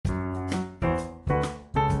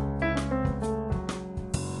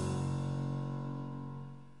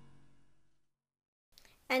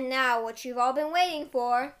And now, what you've all been waiting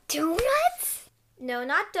for. Donuts? No,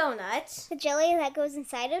 not donuts. The jelly that goes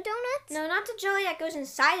inside of donuts? No, not the jelly that goes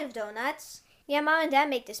inside of donuts. Yeah, Mom and Dad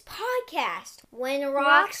make this podcast. When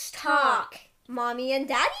Rocks Talk. Mommy and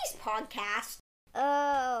Daddy's podcast.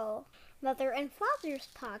 Oh, Mother and Father's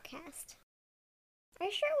podcast. Are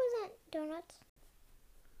you sure it wasn't donuts?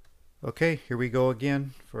 Okay, here we go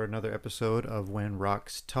again for another episode of When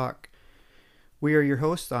Rocks Talk. We are your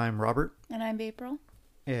hosts. I'm Robert. And I'm April.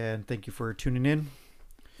 And thank you for tuning in.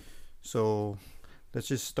 So let's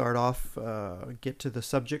just start off, get to the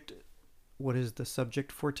subject. What is the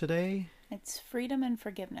subject for today? It's freedom and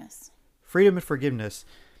forgiveness. Freedom and forgiveness.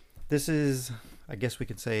 This is, I guess we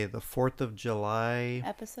could say, the 4th of July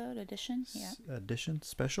Episode, edition, yeah. Edition,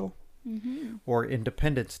 special, Mm-hmm. or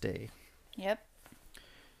Independence Day. Yep.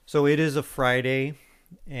 So it is a Friday,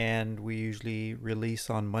 and we usually release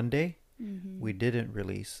on Monday. Mm-hmm. We didn't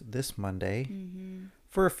release this Monday Mm-hmm.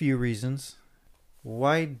 for a few reasons.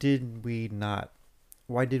 Why did we not?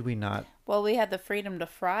 Well, we had the freedom to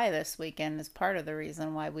fry this weekend as part of the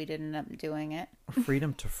reason why we didn't end up doing it.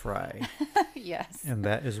 Freedom to fry. Yes. And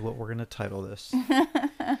that is what we're going to title this.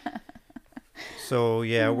 So,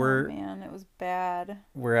 yeah, Man, it was bad.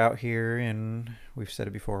 we're out here, and we've said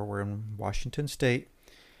it before, we're in Washington State.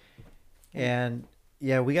 And,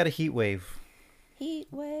 yeah, we got a heat wave. Heat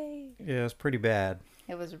wave. Yeah, it's pretty bad.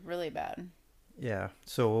 It was really bad. Yeah.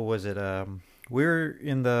 So, what was it? We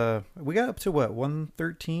got up to what,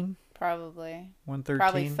 113? Probably. 113?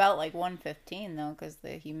 Probably felt like 115 though, because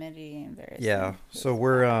the humidity and various Yeah. things. So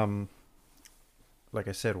we're like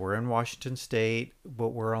I said, we're in Washington State, but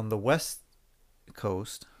we're on the west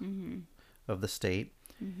coast Mm-hmm. of the state.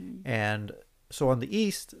 Mm-hmm. And so on the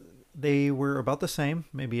east, they were about the same,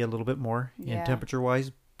 maybe a little bit more in Yeah. temperature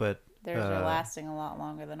wise, but Theirs are lasting a lot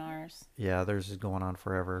longer than ours. yeah, theirs is going on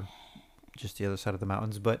forever. Just the other side of the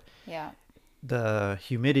mountains, but Yeah. the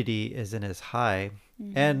humidity isn't as high,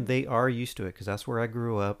 Mm-hmm. and they are used to it because that's where I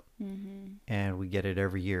grew up, Mm-hmm. and we get it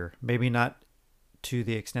every year. Maybe not to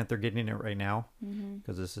the extent they're getting it right now, Mm-hmm.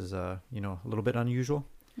 because this is a little bit unusual.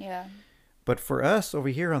 Yeah. But for us over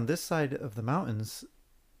here on this side of the mountains,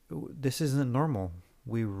 this isn't normal.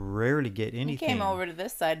 We rarely get anything. We came over to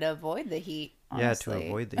this side to avoid the heat. Yeah, Honestly. to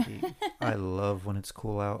avoid the heat. I love when it's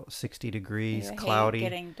cool out, 60 degrees, I hate cloudy.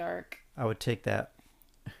 getting dark. I would take that.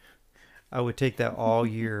 I would take that all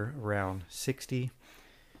year round, 60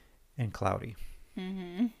 and cloudy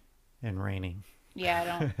Mm-hmm. and raining. Yeah,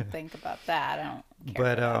 I don't think about that. I don't care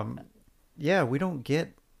But for that, yeah, we don't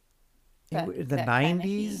get That- the that kinda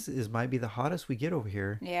 90s might be the hottest we get over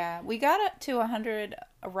here. Yeah, we got up to 100,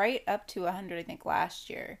 right up to 100, I think, last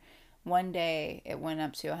year. One day it went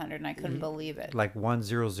up to 100, and I couldn't believe it. Like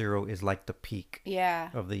 100 is like the peak Yeah,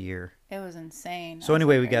 of the year. it was insane. So I was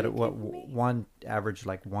anyway, like, we got "Are it. you What kidding me?" one average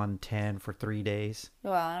like 110 for 3 days,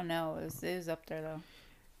 Well, I don't know. It was up there though.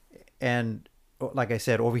 and like I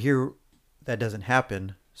said, over here that doesn't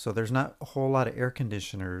happen. So there's not a whole lot of air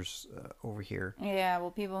conditioners over here. Yeah, well,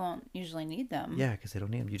 people don't usually need them. Yeah, because they don't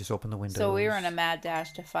need them. You just open the windows. So we were in a mad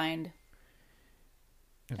dash to find.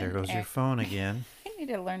 There an goes air- your phone again. I need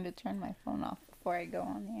to learn to turn my phone off before I go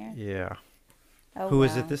on the air. Yeah. Oh, Who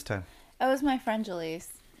is wow. it this time? Oh, it was my friend Jalise.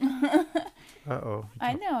 Uh-oh.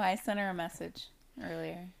 I know. I sent her a message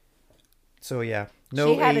earlier. So yeah,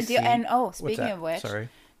 no she had AC. a deal. And What's speaking that? of which, Sorry.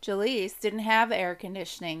 Jalise didn't have air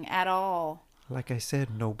conditioning at all. Like I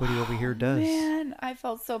said, nobody over here does. Man, I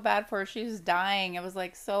felt so bad for her. She was dying. It was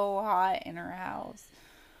like so hot in her house.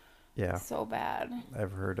 Yeah, So bad.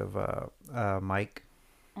 I've heard of Mike,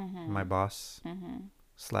 Mm-hmm. my boss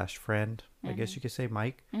 / friend. I guess you could say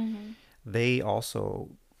Mike. Mm-hmm. They also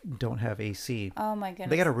don't have AC. Oh my goodness.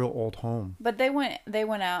 They got a real old home. But they went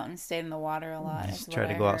out and stayed in the water a lot. Just is try what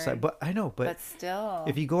to I go heard. outside, but I know. But still,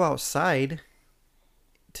 if you go outside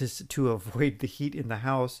to avoid the heat in the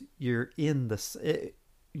house, you're in the.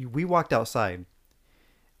 We walked outside.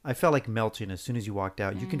 I felt like melting as soon as you walked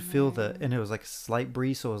out. You can feel and it was like a slight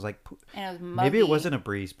breeze, so it was like and it was muggy, maybe it wasn't a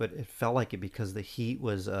breeze, but it felt like it because the heat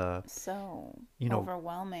was so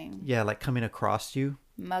overwhelming. yeah, like coming across you.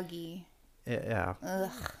 Muggy. Yeah, Ugh.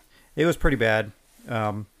 it was pretty bad.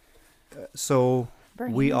 So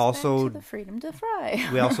Bringing we us also back to the freedom to fry.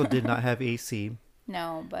 we also did not have AC.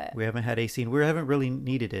 No, but We haven't had AC, and we haven't really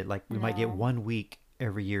needed it. Like we might get No. 1 week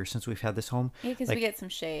every year since we've had this home. yeah, because like- we get some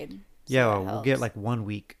shade. So Yeah, that we'll get helps. like 1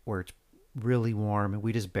 week where it's really warm and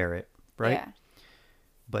we just bear it, right? Yeah.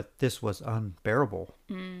 But this was unbearable.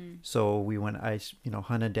 Mm. So we went,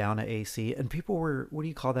 hunted down an AC, and people were, what do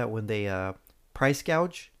you call that when they price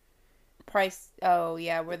gouge? Price. Oh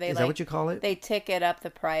yeah, where they Is that what you call it? they ticket up the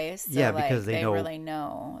price. So, Yeah, because like, they know. really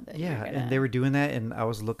know that Yeah, you're gonna. and they were doing that, and I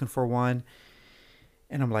was looking for one,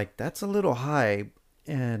 and I'm like, that's a little high,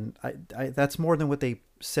 and I that's more than what they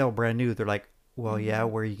sell brand new. They're like, well, yeah,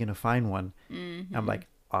 where are you gonna find one? I'm like,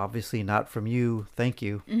 obviously not from you, thank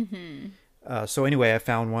you. So anyway, I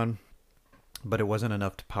found one, but it wasn't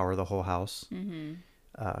enough to power the whole house,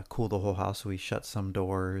 cool the whole house. So we shut some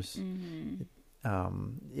doors.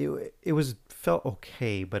 It was felt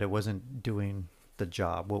okay, but it wasn't doing the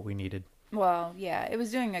job what we needed. Well, yeah, it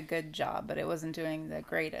was doing a good job, but it wasn't doing the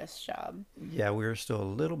greatest job. Yeah, we were still a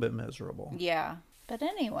little bit miserable. Yeah, but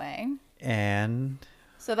anyway. And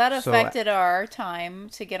so that affected our time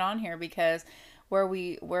to get on here, because where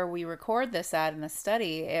we record this at in the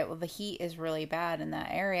study, the heat is really bad in that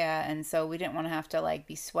area, and so we didn't want to have to like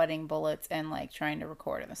be sweating bullets and like trying to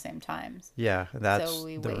record at the same times. Yeah, that's so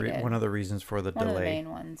we waited. One of the reasons for the delay. One of the main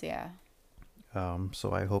ones, yeah.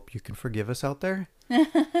 So I hope you can forgive us out there.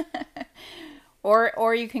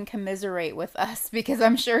 Or you can commiserate with us, because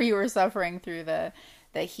I'm sure you were suffering through the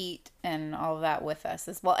heat and all of that with us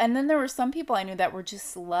as well. And then there were some people I knew that were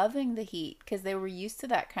just loving the heat because they were used to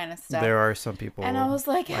that kind of stuff. There are some people, and I was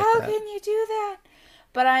like how can you do that?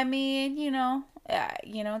 But I mean,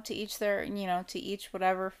 to each their, to each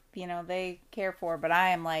whatever, they care for. But I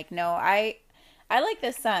am like, no, I like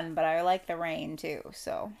the sun, but I like the rain too.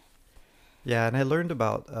 So yeah, and I learned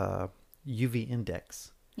about UV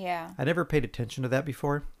index. Yeah, I never paid attention to that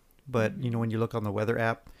before, but when you look on the weather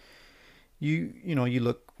app, you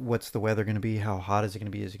look, what's the weather going to be? How hot is it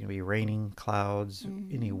going to be? Is it going to be raining, clouds,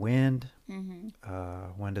 any wind?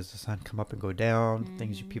 When does the sun come up and go down?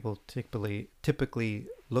 Things people typically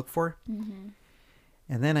look for. And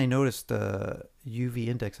then I noticed the UV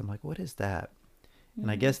index. I'm like, what is that? And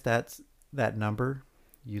I guess that's that number.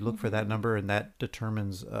 You look for that number, and that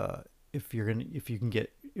determines if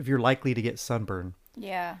you're likely to get sunburn.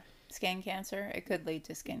 Yeah, skin cancer. It could lead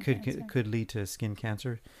to skin cancer. Could lead to skin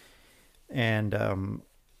cancer. And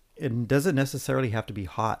it doesn't necessarily have to be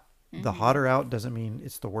hot. The hotter out doesn't mean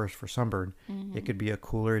it's the worst for sunburn. It could be a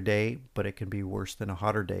cooler day, but it can be worse than a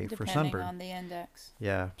hotter day for sunburn. Depending on the index.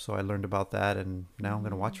 Yeah, so I learned about that, and now I'm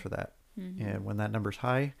going to watch for that. And when that number's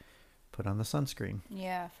high, put on the sunscreen.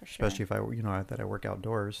 Yeah, for sure. Especially if I work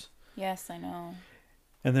outdoors. Yes, I know.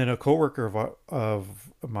 And then a coworker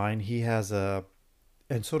of mine, he has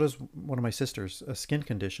and so does one of my sisters, a skin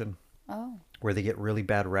condition. Oh. Where they get really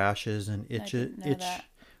bad rashes and itch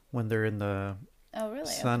when they're in the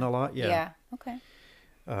sun a lot. Yeah. Yeah. Okay.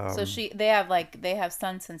 So they have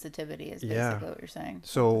sun sensitivity is basically what you're saying.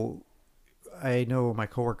 So I know my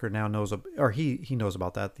coworker now knows, or he knows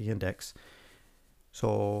about that, the index.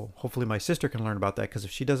 So hopefully my sister can learn about that, because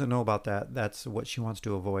if she doesn't know about that, that's what she wants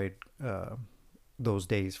to avoid, those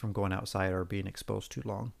days from going outside or being exposed too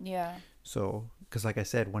long. Yeah. So, because like I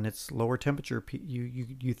said, when it's lower temperature,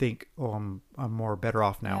 you think, oh, I'm more better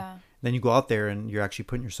off now. Yeah. Then you go out there and you're actually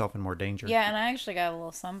putting yourself in more danger. Yeah, and I actually got a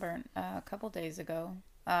little sunburn a couple days ago,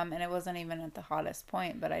 and it wasn't even at the hottest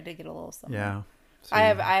point, but I did get a little sunburn. Yeah. So, I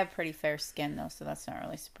have pretty fair skin though, so that's not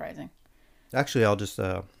really surprising. Actually,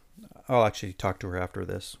 I'll actually talk to her after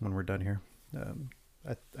this when we're done here.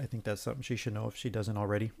 I think that's something she should know if she doesn't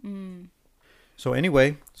already. So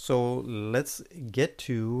anyway, let's get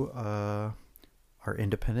to our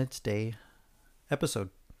Independence Day episode.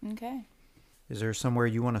 Okay. Is there somewhere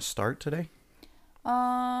you want to start today?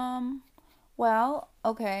 Well,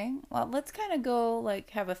 okay. Well, let's kind of go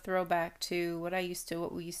have a throwback to what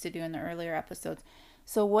we used to do in the earlier episodes.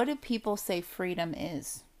 So what do people say freedom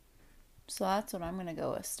is? So that's what I'm going to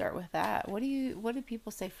go with. Start with that. What do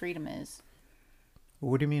people say freedom is?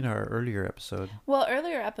 What do you mean our earlier episode? Well,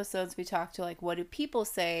 earlier episodes we talked to what do people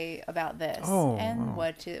say about this?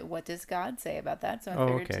 What does God say about that? So I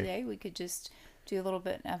figured today we could just do a little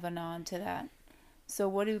bit of a nod to that. So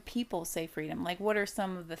what do people say freedom? What are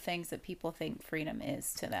some of the things that people think freedom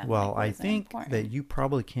is to them? Well, I think that you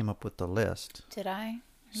probably came up with the list. Did I?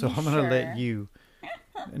 So I'm going to let you,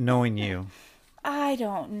 knowing you. I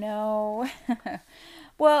don't know.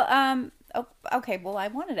 Well, okay. Well, I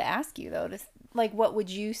wanted to ask you though, what would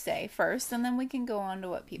you say first, and then we can go on to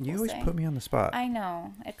what people say. You always put me on the spot. I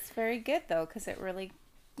know. It's very good though, because it really,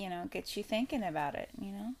 gets you thinking about it.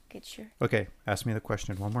 Okay, ask me the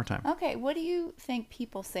question one more time. Okay, what do you think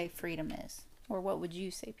people say freedom is, or what would you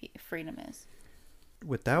say freedom is?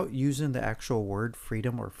 Without using the actual word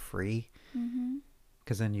freedom or free,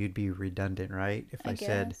 because then you'd be redundant, right? If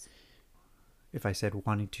I said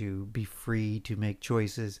wanting to be free to make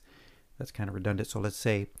choices, that's kind of redundant. So let's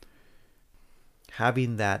say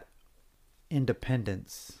having that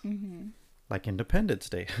independence, like Independence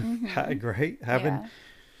Day, right? Having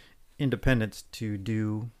independence to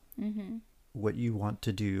do what you want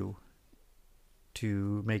to do,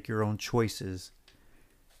 to make your own choices,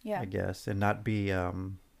 I guess, and not be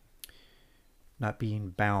not being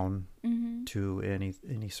bound to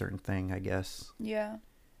any certain thing, I guess. Yeah.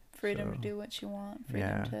 Freedom to do what you want.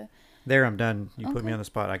 Freedom to... There, I'm done. You put me on the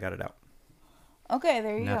spot. I got it out. Okay,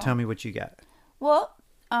 there you go. Now tell me what you got. Well,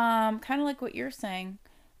 kind of like what you're saying.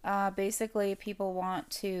 Basically, people want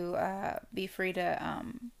to be free to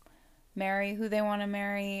marry who they want to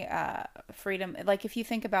marry. Freedom, like if you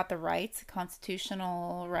think about the rights,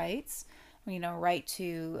 constitutional rights, you know, right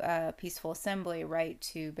to peaceful assembly, right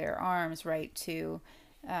to bear arms, right to,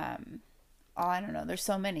 I don't know. There's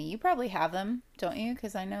so many. You probably have them, don't you?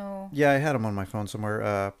 Because I know. Yeah, I had them on my phone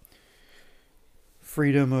somewhere.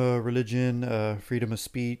 Freedom of religion, freedom of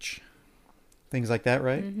speech, things like that,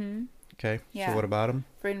 right? Mm-hmm. Okay. Yeah. So what about them?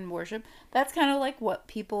 Freedom of worship. That's kind of like what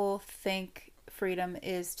people think freedom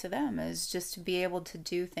is to them, is just to be able to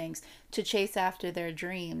do things, to chase after their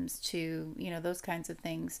dreams, to, you know, those kinds of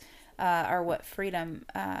things are what freedom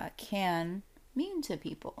can mean to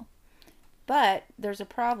people. But there's a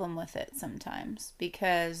problem with it sometimes,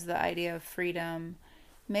 because the idea of freedom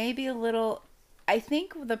may be a little... I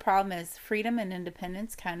think the problem is freedom and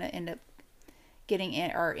independence kind of end up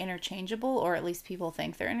are interchangeable, or at least people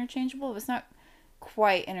think they're interchangeable, but it's not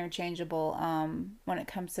quite interchangeable when it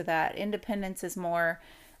comes to that. Independence is more,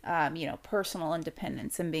 you know, personal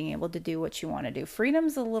independence and being able to do what you want to do.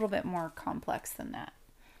 Freedom's a little bit more complex than that.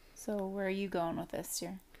 So where are you going with this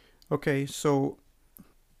here? Okay, so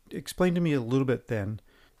explain to me a little bit then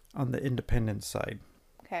on the independence side.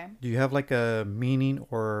 Okay. Do you have like a meaning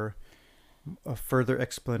or a further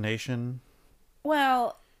explanation?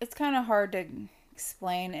 Well, it's kind of hard to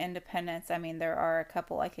explain independence. I mean, there are a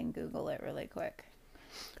couple. I can Google it really quick.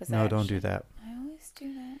 No, don't do that. I always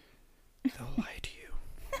do that. They'll lie to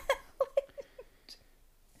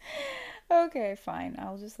you. Okay, fine.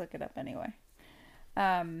 I'll just look it up anyway.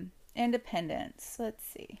 Independence. Let's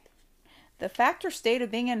see. The fact or state of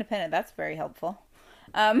being independent. That's very helpful.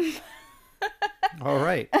 All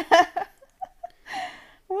right.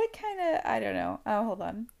 What kind of... I don't know. Oh, hold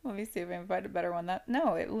on. Let me see if I can find a better one.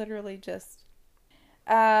 No, it literally just...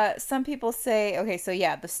 some people say... Okay, so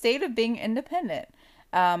yeah, the state of being independent.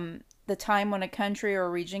 The time when a country or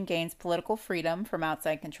region gains political freedom from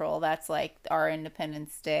outside control. That's like our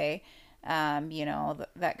Independence Day. You know,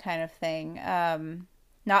 that kind of thing.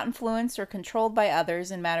 Not influenced or controlled by others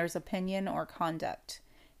in matters of opinion or conduct.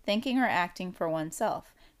 Thinking or acting for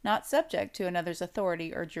oneself. Not subject to another's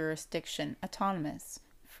authority or jurisdiction. Autonomous.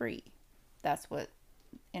 Free. That's what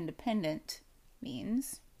independent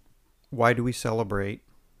means. Why do we celebrate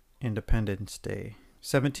Independence Day?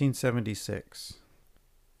 1776.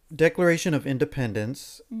 Declaration of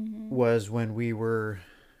Independence was when we were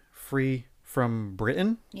free from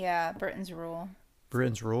Britain. Yeah, Britain's rule.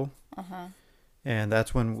 Britain's rule. Uh-huh. And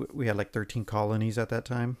that's when we had like 13 colonies at that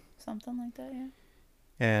time. Something like that, yeah.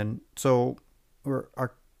 And so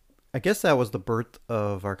I guess that was the birth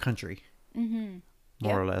of our country. Mm-hmm.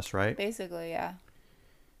 More or less, right? Basically, yeah.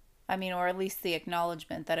 I mean, or at least the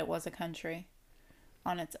acknowledgement that it was a country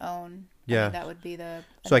on its own. Yeah. I mean, that would be the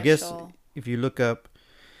So I guess if you look up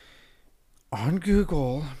on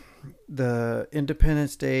Google the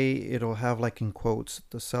Independence Day, it'll have like in quotes,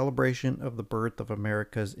 the celebration of the birth of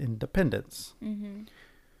America's independence. Mm-hmm.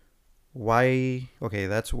 Why? Okay,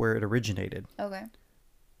 that's where it originated. Okay.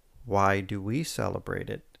 Why do we celebrate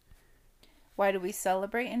it? Why do we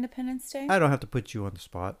celebrate Independence Day? I don't have to put you on the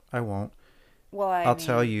spot. I won't. Well, I'll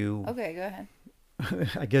tell you. Okay, go ahead.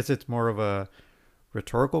 I guess it's more of a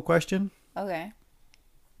rhetorical question. Okay.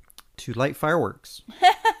 To light fireworks.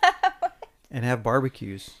 And have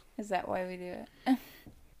barbecues. Is that why we do it?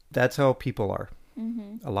 That's how people are.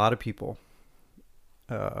 Mm-hmm. A lot of people.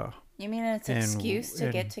 You mean it's an excuse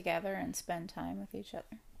to get together and spend time with each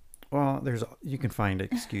other? Well, you can find an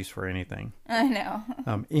excuse for anything. I know.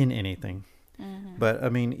 In anything. Mm-hmm. But, I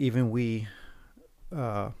mean, even we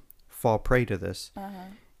fall prey to this. Uh-huh.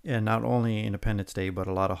 And not only Independence Day, but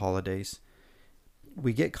a lot of holidays.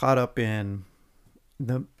 We get caught up in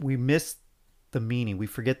we miss the meaning. We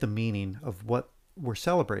forget the meaning of what we're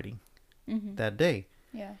celebrating that day.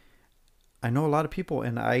 Yeah. I know a lot of people,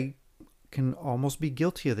 and I can almost be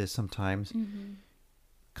guilty of this sometimes. Mm-hmm.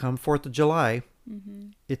 Come 4th of July,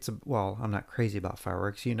 mm-hmm. I'm not crazy about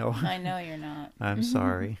fireworks, you know. I know you're not. I'm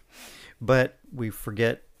sorry. But we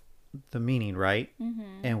forget the meaning, right?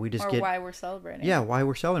 Mm-hmm. And we just why we're celebrating. Yeah, why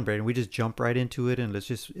we're celebrating. We just jump right into it, and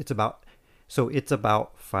it's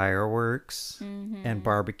about fireworks and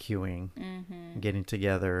barbecuing, getting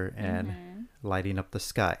together, and lighting up the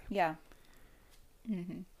sky. Yeah.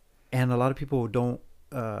 Mm-hmm. And a lot of people don't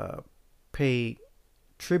pay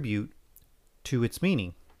tribute to its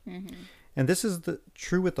meaning. Mm-hmm. And this is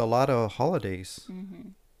true with a lot of holidays.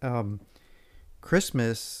 Mm-hmm.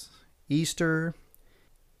 Christmas, Easter,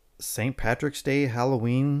 St. Patrick's Day,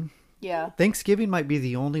 Halloween. Yeah. Thanksgiving might be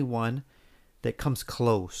the only one that comes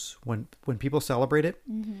close when people celebrate it.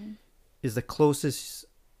 Mm-hmm. Is the closest,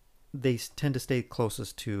 they tend to stay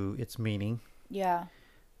closest to its meaning. Yeah.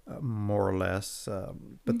 More or less.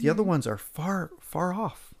 But the other ones are far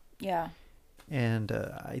off. Yeah. And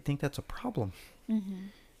I think that's a problem. Mm-hmm.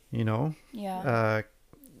 You know? Yeah.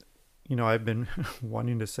 I've been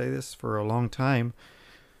wanting to say this for a long time.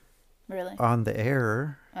 Really? On the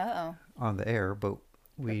air. Uh-oh. On the air, but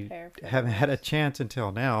we haven't had a chance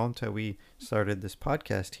until we started this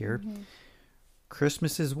podcast here. Mm-hmm.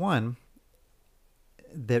 Christmas is one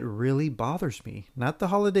that really bothers me. Not the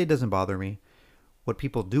holiday doesn't bother me. What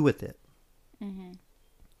people do with it. Mm-hmm.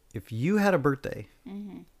 If you had a birthday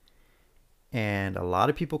and a lot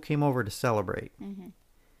of people came over to celebrate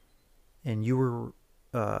and you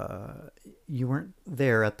weren't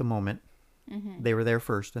there at the moment, they were there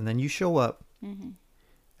first, and then you show up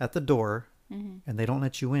at the door and they don't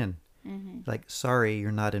let you in. Like, sorry,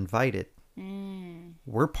 you're not invited.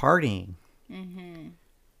 We're partying. And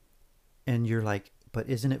you're like, but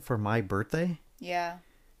isn't it for my birthday? Yeah.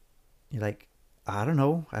 You're like, I don't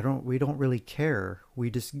know. We don't really care.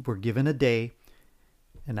 We're given a day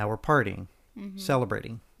and now we're partying,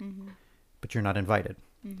 celebrating, but you're not invited.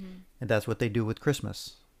 And that's what they do with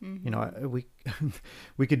Christmas. We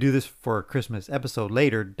could do this for a Christmas episode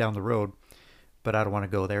later down the road, but I don't want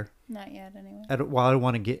to go there. Not yet, anyway. I don't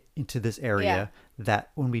want to get into this area that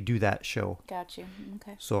when we do that show. Got you.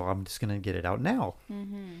 Okay. So I'm just going to get it out now.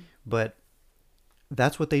 But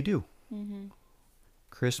that's what they do.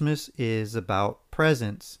 Christmas is about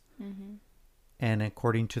presents. And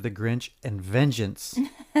according to the Grinch, and vengeance.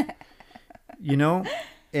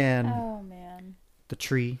 And oh, man. The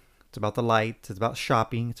tree. It's about the lights. It's about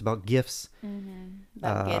shopping. It's about gifts.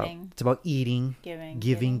 About getting. It's about eating.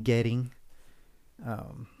 Giving. Getting.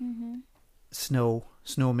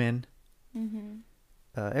 Snowmen.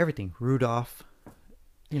 Everything. Rudolph.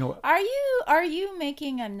 Are you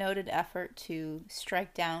making a noted effort to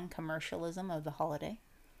strike down commercialism of the holiday?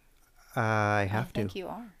 I think you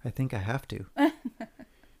are. I think I have to.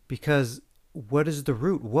 Because what is the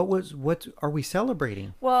root? What are we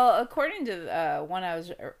celebrating? Well, according to one I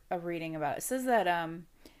was reading about, it says that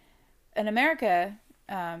in America,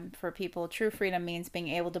 for people, true freedom means being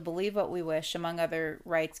able to believe what we wish, among other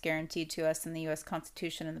rights guaranteed to us in the U.S.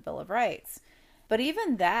 Constitution and the Bill of Rights. But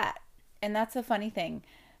even that, and that's a funny thing.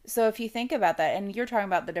 So if you think about that, and you're talking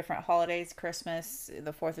about the different holidays, Christmas,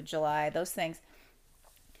 the 4th of July, those things.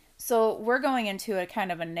 So we're going into a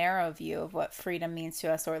kind of a narrow view of what freedom means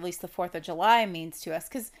to us, or at least the 4th of July means to us,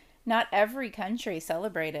 because not every country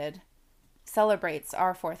celebrates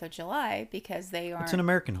our 4th of July because they are. It's an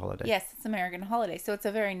American holiday. Yes, it's an American holiday. So it's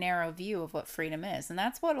a very narrow view of what freedom is. And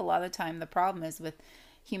that's what a lot of the time the problem is with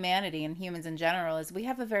humanity and humans in general, is we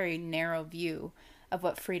have a very narrow view of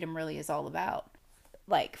what freedom really is all about.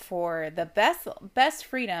 Like, for the best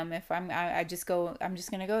freedom, if I'm just going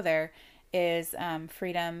to go there, is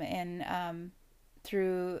freedom in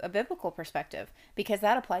through a biblical perspective, because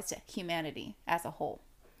that applies to humanity as a whole.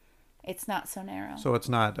 It's not so narrow. So it's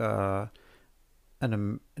not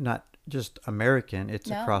not just American, it's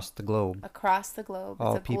across the globe. Across the globe.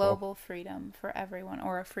 All it's a people. Global freedom for everyone,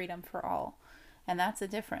 or a freedom for all. And that's a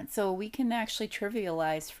difference. So we can actually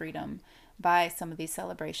trivialize freedom by some of these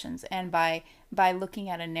celebrations, and by looking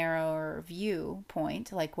at a narrower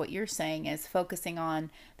viewpoint, like what you're saying, is focusing on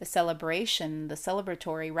the celebration, the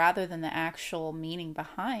celebratory, rather than the actual meaning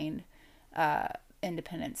behind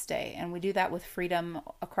Independence Day. And we do that with freedom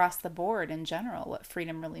across the board in general, what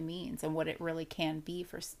freedom really means and what it really can be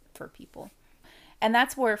for people. And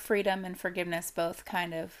that's where freedom and forgiveness both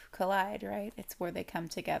kind of collide, right? It's where they come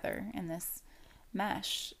together in this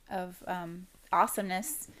mesh of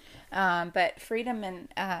awesomeness. But freedom and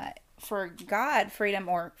for God, freedom,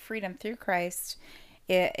 or freedom through Christ,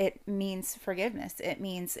 it means forgiveness. It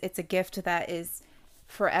means it's a gift that is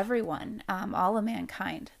for everyone, all of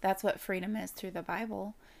mankind. That's what freedom is through the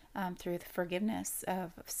Bible, through the forgiveness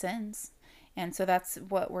of sins. And so that's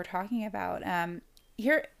what we're talking about.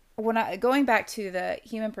 Here, going back to the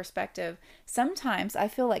human perspective, sometimes I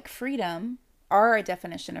feel like freedom, our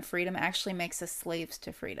definition of freedom, actually makes us slaves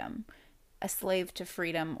to freedom. A slave to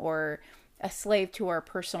freedom, or a slave to our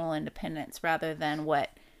personal independence, rather than what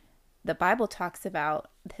the Bible talks about.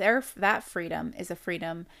 That freedom is a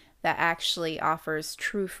freedom that actually offers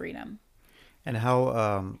true freedom. And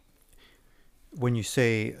how, when you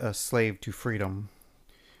say a slave to freedom,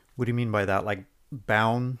 what do you mean by that? Like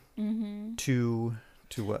bound to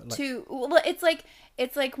what? Like, well,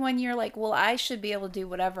 it's like when you're like, well, I should be able to do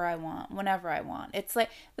whatever I want, whenever I want. It's like,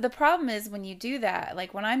 but the problem is when you do that,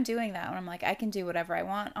 like when I'm doing that, when I'm like, I can do whatever I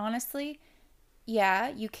want, honestly, yeah,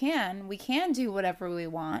 you can. We can do whatever we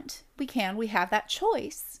want. We have that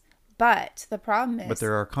choice. But the problem is... But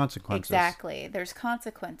there are consequences. Exactly. There's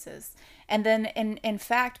consequences. And then, in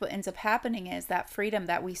fact, what ends up happening is that freedom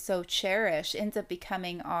that we so cherish ends up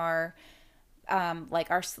becoming our... like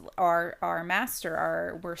our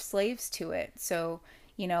master, we're slaves to it. So,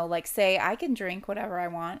 you know, like say I can drink whatever I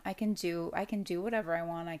want, I can do whatever I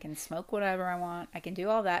want, I can smoke whatever I want, I can do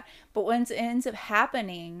all that. But when it ends up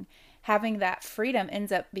happening, having that freedom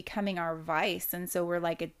ends up becoming our vice, and so we're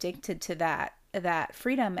like addicted to that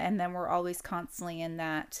freedom, and then we're always constantly in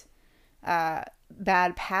that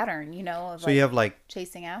bad pattern, you know, of so you have like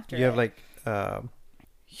chasing after you have like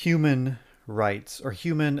human rights or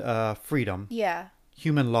human freedom. Yeah.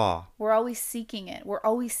 Human law. We're always seeking it. We're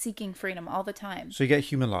always seeking freedom all the time. So you get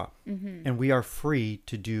human law. And we are free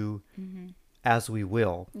to do as we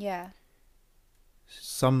will. Yeah.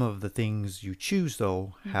 Some of the things you choose,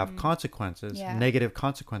 though, have consequences, negative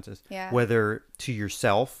consequences. Yeah. Whether to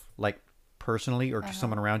yourself, like personally, or to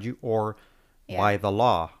someone around you, or by the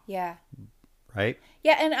law. Yeah. Right?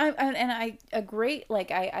 Yeah, and I a great, like,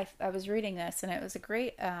 I was reading this, and it was a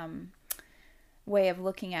great way of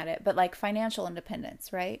looking at it, but like financial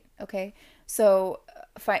independence, right? Okay, so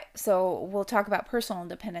we'll talk about personal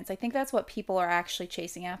independence. I think that's what people are actually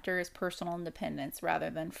chasing after, is personal independence rather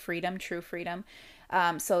than freedom, true freedom.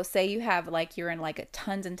 So say you have, like, you're in like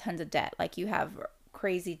tons and tons of debt, like you have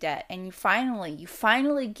crazy debt, and you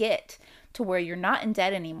finally get to where you're not in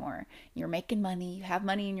debt anymore. You're making money, you have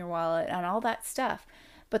money in your wallet and all that stuff.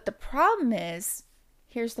 But the problem is,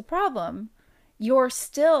 here's the problem. You're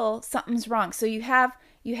still, something's wrong. So you have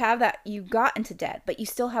that, you got into debt, but you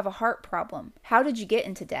still have a heart problem. How did you get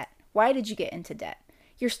into debt? Why did you get into debt?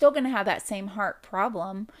 You're still going to have that same heart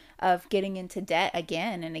problem of getting into debt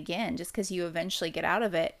again and again. Just because you eventually get out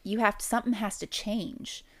of it, something has to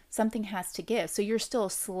change. Something has to give. So you're still a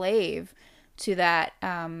slave to that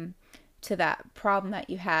problem that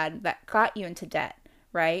you had that got you into debt,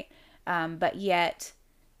 right? But yet,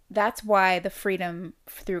 that's why the freedom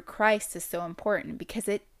through Christ is so important, because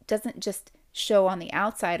it doesn't just show on the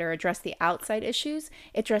outside or address the outside issues,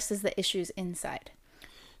 it addresses the issues inside.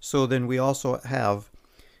 So then we also have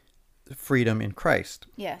freedom in Christ.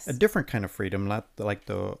 Yes. A different kind of freedom, not like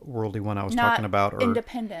the worldly one I was talking about. Or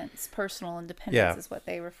independence, personal independence is what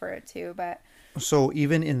they refer it to. But so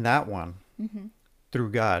even in that one,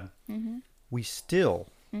 through God, we still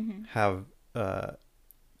have a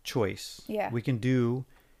choice. Yeah. We can do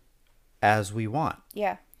as we want.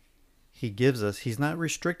 Yeah. He gives us, he's not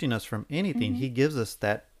restricting us from anything. He gives us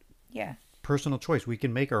that personal choice. We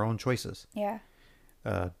can make our own choices. Yeah.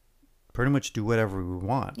 Pretty much do whatever we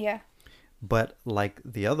want. Yeah. But like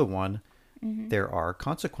the other one, there are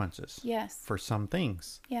consequences. Yes. For some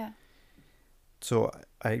things. Yeah. So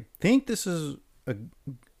I think this is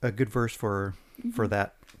a good verse for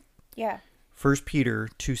that. Yeah. 1 Peter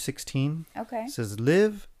 2:16 says,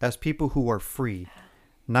 "Live as people who are free,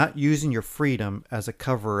 not using your freedom as a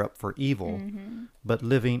cover-up for evil, but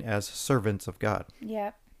living as servants of God."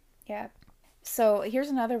 Yep. Yep. So here's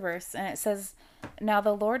another verse, and it says, "Now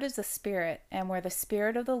the Lord is a spirit, and where the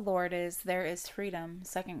spirit of the Lord is, there is freedom."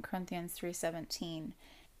 2 Corinthians 3:17.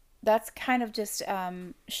 That's kind of just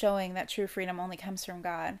showing that true freedom only comes from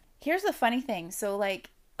God. Here's the funny thing. So,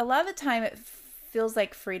 like, a lot of the time it feels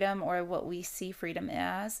like freedom, or what we see freedom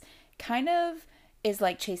as, kind of is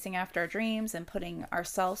like chasing after our dreams and putting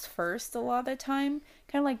ourselves first a lot of the time.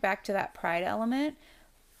 Kind of like back to that pride element.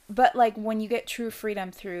 But like when you get true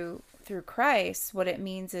freedom through Christ, what it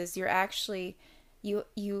means is you're actually,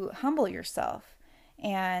 you humble yourself,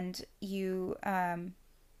 and you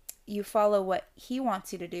follow what he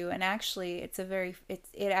wants you to do. And actually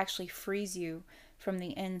it actually frees you from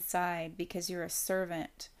the inside, because you're a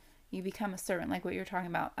servant. You become a servant, like what you're talking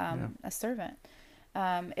about, a servant.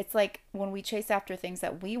 It's like when we chase after things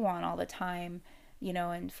that we want all the time, you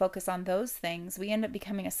know, and focus on those things, we end up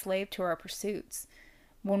becoming a slave to our pursuits.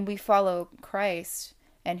 When we follow Christ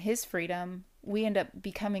and his freedom, we end up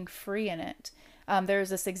becoming free in it. There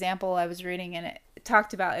was this example I was reading, and it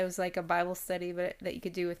talked about, it was like a Bible study that you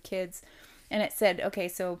could do with kids. And it said, okay,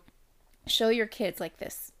 so show your kids like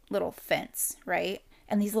this little fence, right?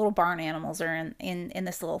 And these little barn animals are in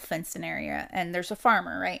this little fenced-in area. And there's a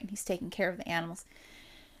farmer, right? And he's taking care of the animals.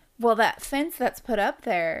 Well, that fence that's put up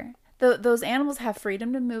there, those animals have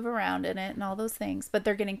freedom to move around in it and all those things, but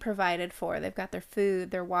they're getting provided for. They've got their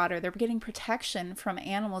food, their water. They're getting protection from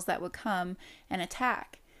animals that would come and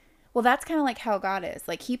attack. Well, that's kind of like how God is.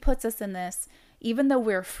 Like, he puts us in this, even though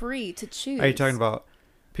we're free to choose. Are you talking about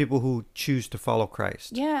people who choose to follow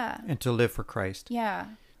Christ? Yeah. And to live for Christ? Yeah.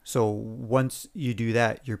 So once you do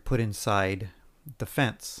that, you're put inside the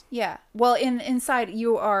fence. Yeah. Well, inside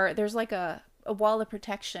there's like a wall of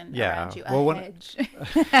protection around you, a hedge.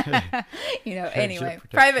 Anyway,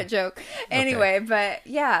 private joke. Anyway, okay. But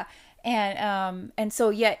yeah. And so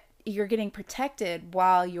yet you're getting protected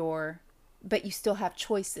but you still have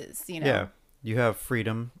choices, Yeah. You have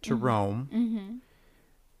freedom to roam,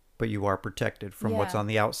 but you are protected from what's on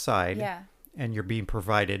the outside. Yeah. And you're being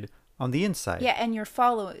provided on the inside. Yeah, and you're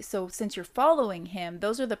following. So since you're following him,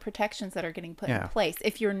 those are the protections that are getting put in place.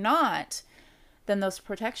 If you're not, then those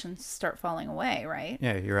protections start falling away, right?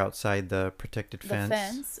 Yeah, you're outside the protected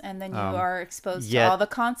fence. And then you are exposed to all the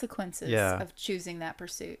consequences of choosing that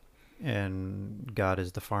pursuit. And God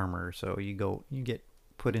is the farmer, so you get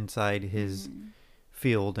put inside his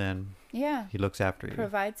field, and he looks after you,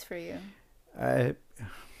 provides for you.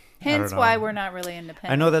 Hence why we're not really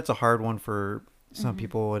independent. I know that's a hard one for some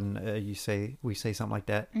people, and we say something like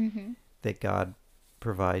that, that God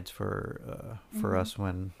provides for us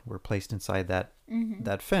when we're placed inside that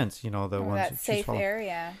fence, the ones that safe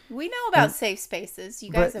area. We know about safe spaces.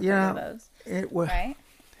 You guys have heard of those, right?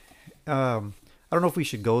 I don't know if we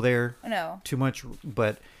should go there too much,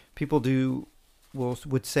 but people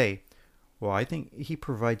would say, well, I think he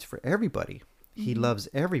provides for everybody. He loves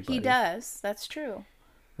everybody. He does. That's true.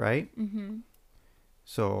 Right?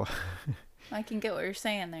 So I can get what you're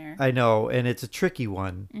saying there. I know, and it's a tricky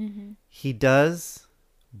one. He does,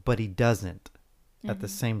 but he doesn't at the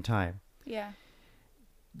same time. Yeah.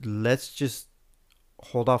 Let's just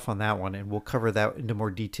hold off on that one, and we'll cover that into more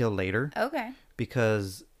detail later. Okay.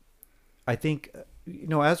 Because I think,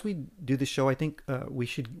 as we do the show, I think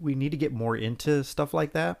we need to get more into stuff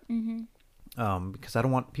like that. Because I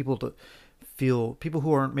don't want people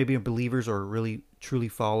who aren't maybe believers or really truly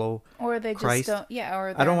follow or they Christ, just don't,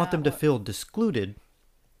 or I don't want them to feel discluded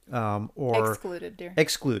or excluded, dear.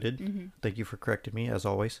 Excluded. Thank you for correcting me, as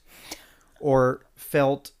always. Or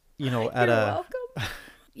felt, You're welcome.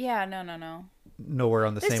 Yeah, no. Nowhere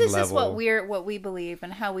on the same level. This is what we believe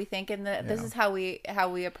and how we think, and this is how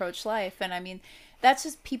we approach life. And I mean, that's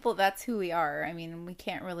just people. That's who we are. I mean,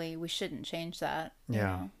 we shouldn't change that.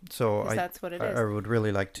 Yeah. So that's what it is. I would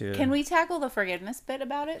really like to. Can we tackle the forgiveness bit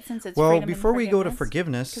about it, since it's freedom before we go to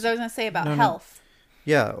forgiveness? Because I was going to say about health.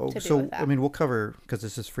 Yeah. So I mean, we'll cover, because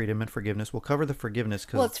this is freedom and forgiveness. We'll cover the forgiveness.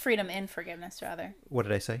 Well, it's freedom in forgiveness, rather. What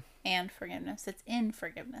did I say? And forgiveness. It's in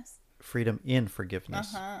forgiveness. Freedom in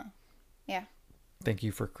forgiveness. Yeah. Thank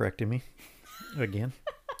you for correcting me again.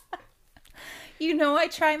 I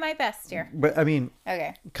try my best here. But I mean,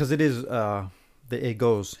 okay, because it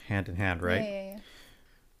goes hand in hand, right? Yeah.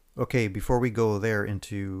 Okay, before we go there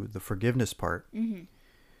into the forgiveness part,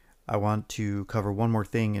 I want to cover one more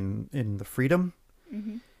thing in the freedom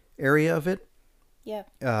area of it. Yeah.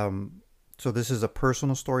 So this is a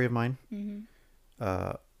personal story of mine,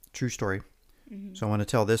 true story. So I want to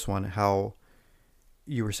tell this one, how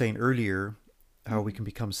you were saying earlier, how we can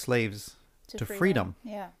become slaves to freedom.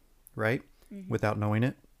 Yeah. Right? Without knowing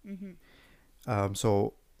it.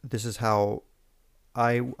 So this is how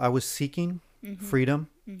I was seeking freedom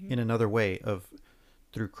in another way,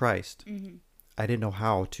 through Christ. I didn't know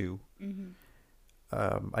how to.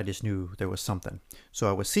 I just knew there was something. So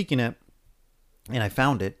I was seeking it, and I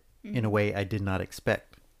found it in a way I did not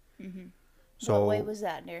expect. So, what way was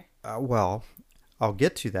that, dear? Well, I'll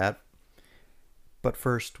get to that. But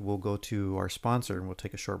first, we'll go to our sponsor, and we'll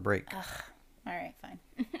take a short break. All right, fine.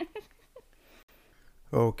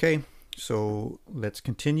 Okay, so let's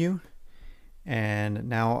continue. And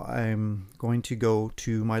now I'm going to go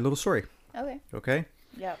to my little story. Okay?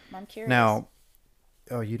 Yep, I'm curious. Now,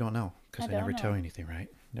 you don't know, because I never tell you anything, right?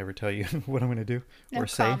 Never tell you what I'm going to do or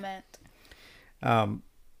say. Comment.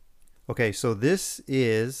 Okay, so this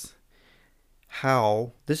is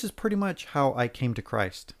pretty much how I came to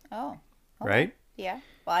Christ. Oh. Okay. Right? Yeah.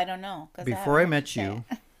 Well, I don't know. Before I met you,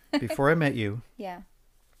 yeah,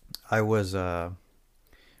 I was,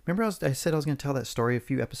 remember I said I was going to tell that story a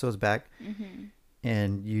few episodes back,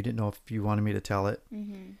 and you didn't know if you wanted me to tell it.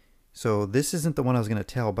 So this isn't the one I was going to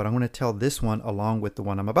tell, but I'm going to tell this one along with the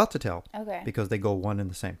one I'm about to tell. Okay. Because they go one and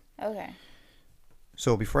the same. Okay.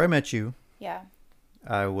 So before I met you, yeah,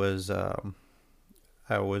 I was, and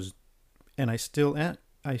I still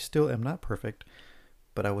am not perfect,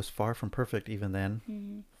 but I was far from perfect even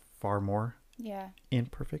then. Far more. Yeah.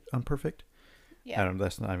 Unperfect. Yeah. I don't know.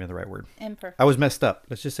 That's not even the right word. Imperfect. I was messed up.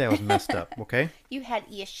 Let's just say I was messed up. Okay. You had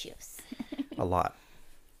issues. A lot.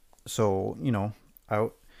 So,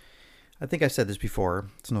 I think I said this before.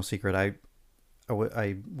 It's no secret.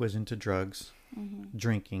 I was into drugs,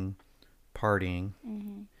 drinking, partying,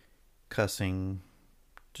 cussing.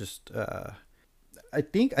 Just, I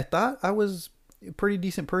thought I was a pretty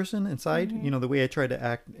decent person inside. The way I tried to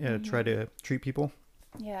act, try to treat people.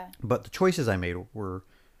 Yeah. But the choices I made were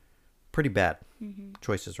pretty bad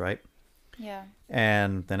choices, right? Yeah.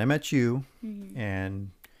 And then I met you,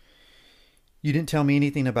 and you didn't tell me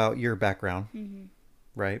anything about your background,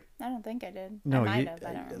 right? I don't think I did. No, I might have.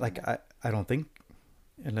 I don't remember. Like I don't think,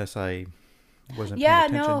 unless I wasn't. Yeah,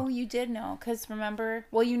 paying attention. no, you did know, because remember,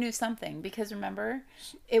 well, you knew something, because remember,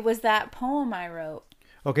 it was that poem I wrote.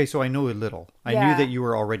 Okay, so I know a little. I knew that you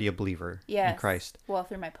were already a believer in Christ. Well,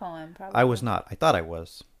 through my poem, probably. I was not. I thought I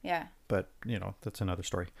was. Yeah. But that's another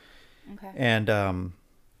story. Okay. And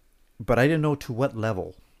but I didn't know to what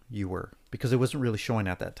level you were, because it wasn't really showing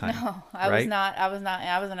at that time. No, I was not. I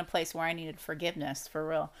was in a place where I needed forgiveness for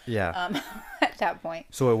real. Yeah. At that point.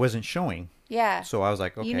 So it wasn't showing. Yeah. So I was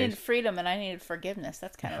like, okay. You needed freedom and I needed forgiveness.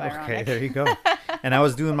 That's kind of ironic. Okay, there you go. And I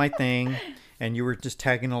was doing my thing, and you were just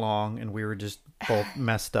tagging along, and we were just both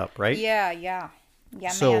messed up, right? Yeah,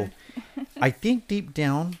 So man. I think deep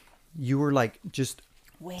down you were like just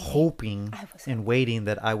hoping and waiting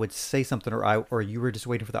that I would say something, or you were just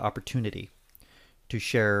waiting for the opportunity to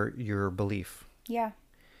share your belief. Yeah.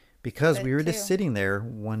 Because we were just sitting there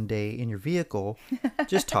one day in your vehicle,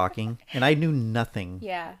 just talking, and I knew nothing.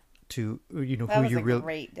 Yeah. To who you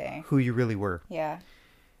great day. Who you really were. Yeah.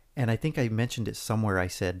 And I think I mentioned it somewhere. I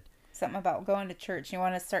said something about going to church. You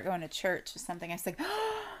want to start going to church or something. I was like,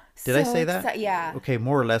 did I say that? Yeah. Okay,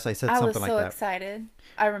 more or less I said something like that. I was so excited.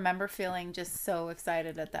 I remember feeling just so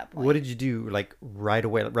excited at that point. What did you do, like, right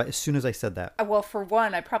away, right as soon as I said that? Well, for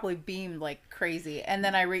one, I probably beamed like crazy. And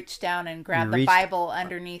then I reached down and grabbed the Bible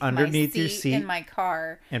underneath my your seat in my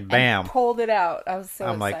car. And bam. And pulled it out. I was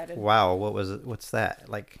so excited. I'm like, wow, what was it? What's that?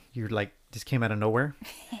 Like, you're like, just came out of nowhere?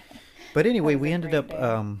 But anyway, we ended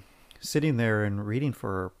up sitting there and reading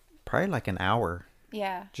for probably like an hour.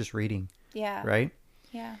 Yeah. Just reading. Yeah. Right?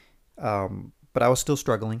 Yeah. But I was still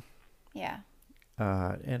struggling. Yeah.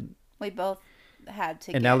 And we both had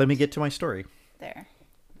to. And now let me get to my story. There.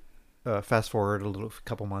 Fast forward a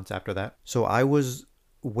couple months after that. So I was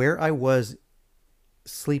where I was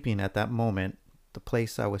sleeping at that moment, the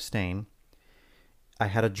place I was staying. I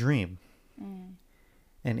had a dream,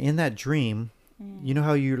 and in that dream, you know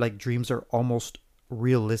how you like dreams are almost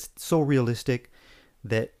so realistic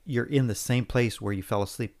that you're in the same place where you fell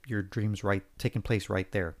asleep. Your dream's taking place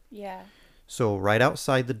right there. Yeah. So right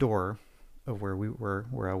outside the door of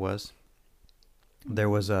where I was, there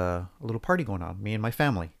was a little party going on, me and my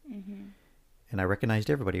family. And I recognized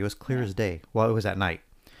everybody. It was clear as day. Well, it was at night.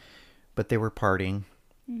 But they were partying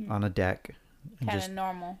on a deck. Kind of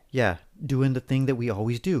normal. Yeah, doing the thing that we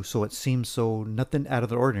always do. So it seems so nothing out of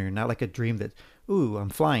the ordinary. Not like a dream that, ooh, I'm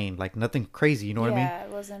flying. Like nothing crazy, you know what I mean? Yeah,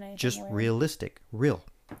 it wasn't anything just weird. realistic, real.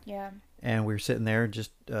 Yeah. And we were sitting there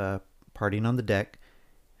just partying on the deck,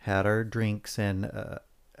 had our drinks, and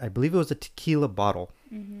I believe it was a tequila bottle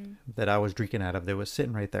that I was drinking out of that was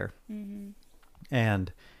sitting right there.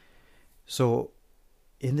 And so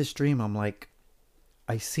in this dream, I'm like,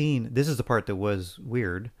 this is the part that was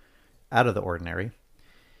weird, out of the ordinary.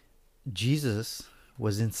 Jesus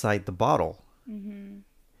was inside the bottle.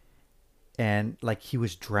 And like he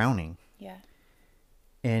was drowning. Yeah.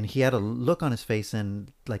 And he had a look on his face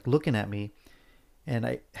and like looking at me. And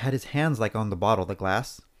I had his hands like on the bottle, the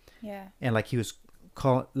glass. Yeah. And like he was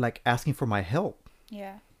asking for my help.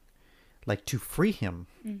 Yeah. Like to free him.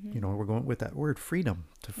 We're going with that word, freedom,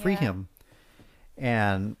 to free him.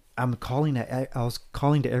 And I was calling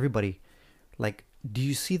to everybody, like, do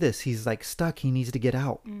you see this? He's like stuck. He needs to get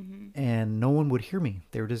out. And no one would hear me.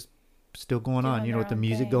 They were just still going on, with the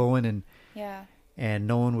music going, and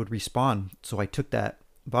no one would respond. So I took that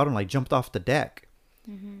bottle and I jumped off the deck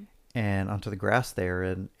and onto the grass there,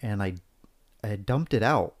 and I dumped it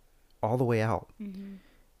out all the way out.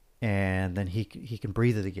 And then he can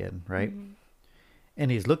breathe it again, right?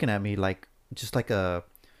 And he's looking at me like just like a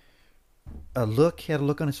look. He had a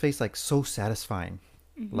look on his face like so satisfying.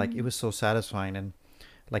 Like it was so satisfying and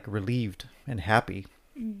like relieved and happy.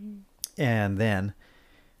 And then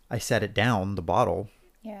I set it down, the bottle.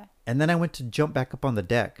 Yeah. And then I went to jump back up on the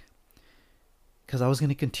deck because I was going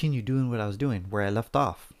to continue doing what I was doing where I left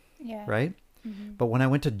off. Yeah. Right? But when I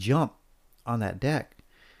went to jump on that deck,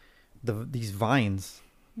 these vines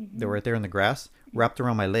that were right there in the grass wrapped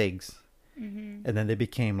around my legs. And then they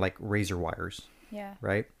became like razor wires. Yeah.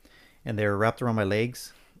 Right? and they were wrapped around my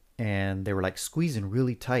legs, and they were like squeezing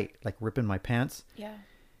really tight, like ripping my pants. Yeah.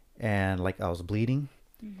 And like I was bleeding,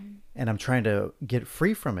 and I'm trying to get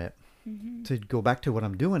free from it to go back to what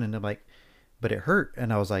I'm doing, and I'm like, but it hurt,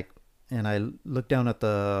 and I was like, and I looked down at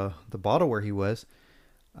the bottle where he was.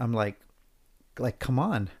 I'm like, come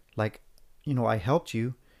on, like, you know, I helped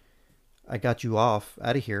you, I got you off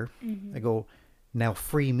out of here. I go, now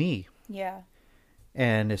free me. Yeah.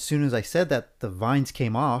 And as soon as I said that, the vines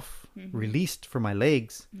came off, released from my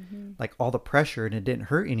legs, like all the pressure, and it didn't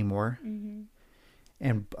hurt anymore.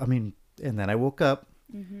 And I mean, and then I woke up,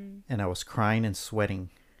 and I was crying and sweating.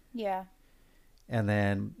 Yeah. And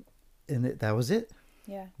then, that was it.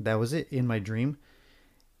 Yeah. That was it in my dream,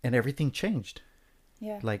 and everything changed.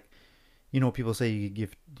 Yeah. Like, you know, people say you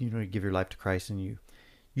give your life to Christ, and you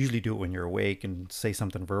usually do it when you're awake and say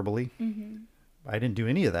something verbally. I didn't do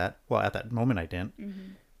any of that. Well, at that moment I didn't,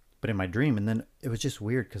 but in my dream, and then it was just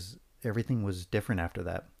weird because everything was different after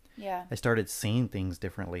that. Yeah. I started seeing things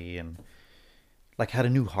differently, and like had a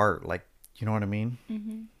new heart, like, you know what I mean?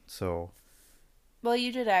 So. Well,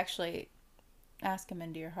 you did actually ask him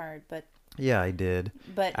into your heart, but. Yeah, I did.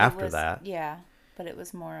 But after that. Yeah, but it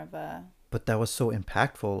was more of a. But that was so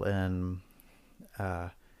impactful, and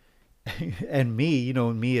and me, you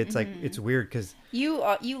know, it's like, it's weird because you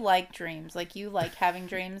like dreams, like you like having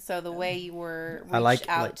dreams. So the way you were reached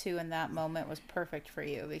out to in that moment was perfect for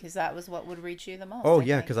you, because that was what would reach you the most. Oh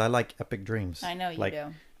yeah, because I like epic dreams. I know you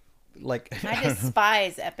do. Like I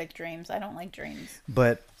despise epic dreams. I don't like dreams.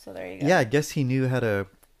 But so there you go. Yeah, I guess he knew how to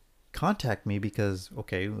contact me because,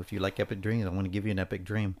 okay, if you like epic dreams, I want to give you an epic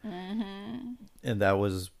dream. And that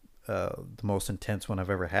was the most intense one I've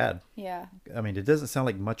ever had. Yeah. I mean, it doesn't sound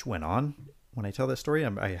like much went on when I tell that story.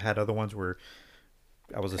 I had other ones where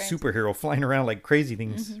I was a superhero flying around like crazy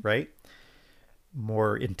things, right?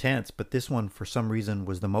 More intense, but this one for some reason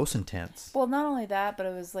was the most intense. Well, not only that, but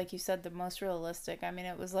it was, like you said, the most realistic. I mean,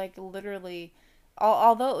 it was like literally,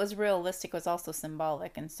 although it was realistic, it was also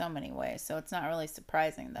symbolic in so many ways. So it's not really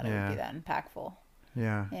surprising that it would be that impactful.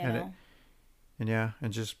 Yeah.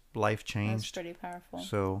 And just life changed. It was pretty powerful.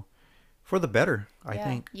 So for the better, I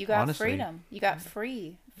think. You got honestly. Freedom. You got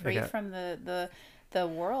free from the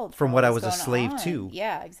world. From what I was a slave to.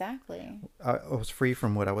 Yeah, exactly. I was free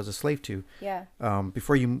from what I was a slave to. Yeah.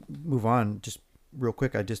 Before you move on, just real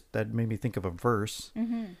quick, that made me think of a verse.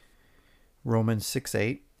 Romans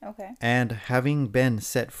 6:8. Okay. And having been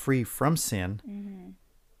set free from sin,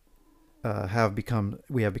 we have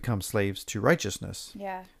become slaves to righteousness.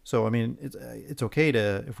 Yeah. So I mean, it's okay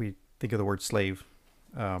to, if we think of the word slave,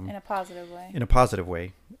 in a positive way. In a positive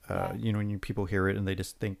way, you know, when people hear it and they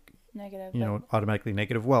just think negative, you know, automatically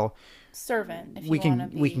negative. Well, servant. If we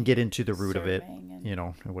can get into the root of it, you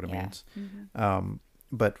know, what it means.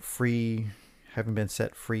 But free, having been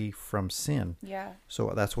set free from sin. Yeah.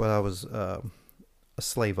 So that's what I was a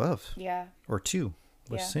slave of. Yeah. Or to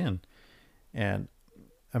was sin, and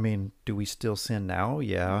I mean, do we still sin now?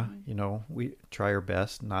 Yeah. You know, we try our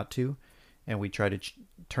best not to, and we try to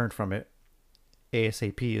turn from it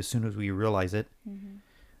ASAP as soon as we realize it.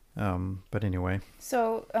 But anyway.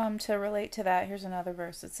 So to relate to that, here's another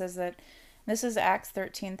verse. It says that, this is Acts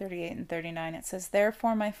 13:38 and 39. It says,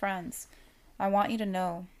 "Therefore, my friends, I want you to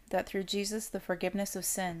know that through Jesus the forgiveness of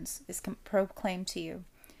sins is proclaimed to you.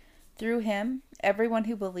 Through him, everyone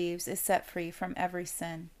who believes is set free from every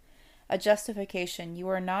sin. A justification you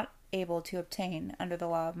are not able to obtain under the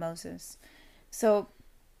law of Moses." So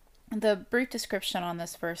the brief description on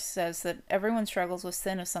this verse says that everyone struggles with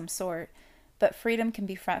sin of some sort, but freedom can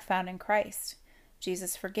be found in Christ.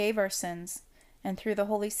 Jesus forgave our sins, and through the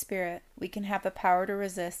Holy Spirit, we can have the power to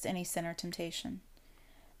resist any sin or temptation.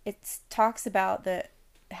 It talks about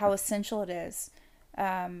how essential it is,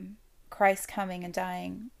 Christ coming and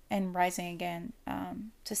dying and rising again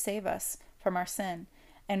to save us from our sin.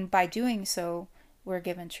 And by doing so, we're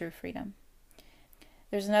given true freedom.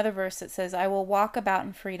 There's another verse that says, "I will walk about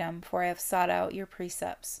in freedom, for I have sought out your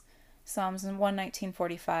precepts." Psalms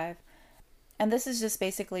 119:45. And this is just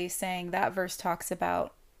basically saying that verse talks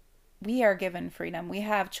about we are given freedom. We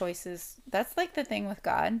have choices. That's like the thing with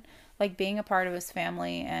God, like being a part of his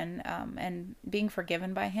family and being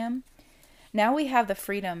forgiven by him. Now we have the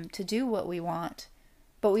freedom to do what we want,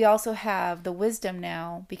 but we also have the wisdom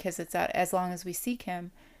now, because it's as long as we seek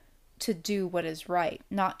him, to do what is right,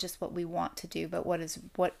 not just what we want to do, but what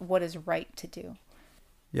is right to do.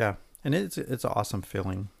 Yeah, and it's an awesome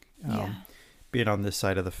feeling. Being on this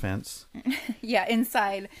side of the fence. Yeah,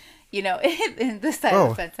 inside, you know, in this side of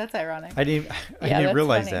the fence. That's ironic. I didn't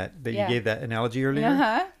realize funny. that you gave that analogy earlier.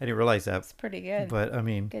 I didn't realize that. It's pretty good. But I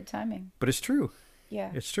mean, good timing. But it's true.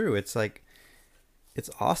 Yeah, it's true. It's like it's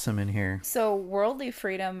awesome in here. So worldly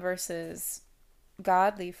freedom versus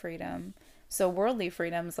godly freedom. So worldly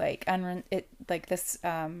freedom's like this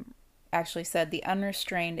actually said the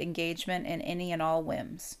unrestrained engagement in any and all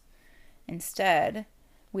whims. Instead,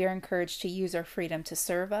 we are encouraged to use our freedom to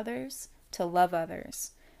serve others, to love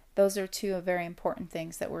others. Those are two very important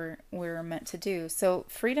things that we're meant to do. So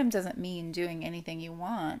freedom doesn't mean doing anything you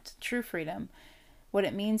want. True freedom, what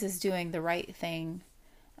it means is doing the right thing,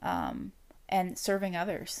 and serving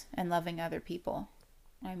others and loving other people.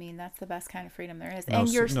 I mean, that's the best kind of freedom there is. No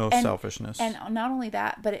selfishness. And not only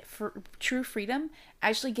that, but true freedom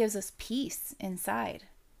actually gives us peace inside.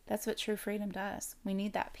 That's what true freedom does. We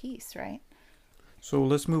need that peace, right? So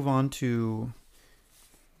let's move on to...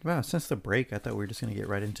 Wow, since the break, I thought we were just going to get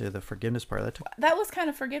right into the forgiveness part. That was kind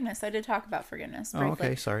of forgiveness. I did talk about forgiveness briefly. Oh,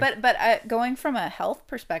 okay, sorry. But going from a health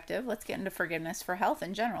perspective, let's get into forgiveness for health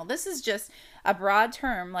in general. This is just a broad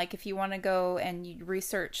term. Like if you want to go and you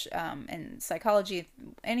research in psychology,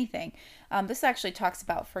 anything, this actually talks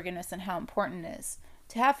about forgiveness and how important it is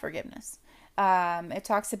to have forgiveness. It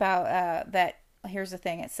talks about that. Here's the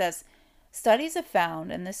thing. It says, studies have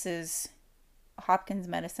found, and this is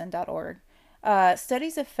hopkinsmedicine.org,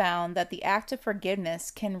 studies have found that the act of forgiveness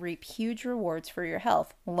can reap huge rewards for your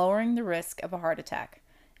health, lowering the risk of a heart attack,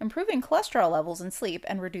 improving cholesterol levels and sleep,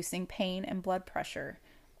 and reducing pain and blood pressure,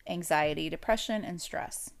 anxiety, depression, and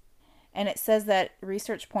stress. And it says that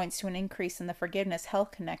research points to an increase in the forgiveness health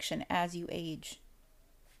connection as you age.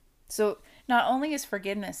 So not only is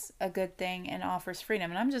forgiveness a good thing and offers freedom,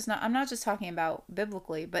 and I'm not just talking about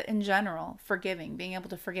biblically, but in general, forgiving, being able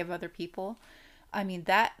to forgive other people. I mean,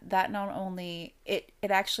 that not only, it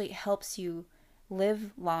actually helps you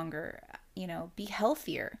live longer, be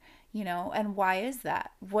healthier, and why is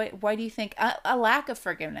that? Why do you think a lack of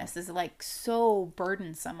forgiveness is like so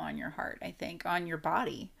burdensome on your heart, I think, on your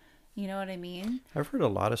body? You know what I mean? I've heard a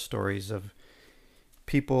lot of stories of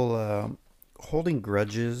people holding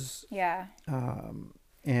grudges. Yeah.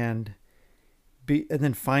 And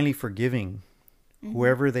then finally forgiving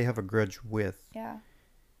whoever they have a grudge with. Yeah.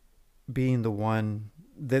 Being the one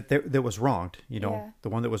that was wronged, the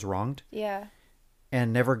one that was wronged. Yeah.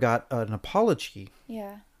 And never got an apology.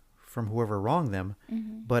 Yeah. From whoever wronged them.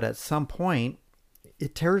 Mm-hmm. But at some point,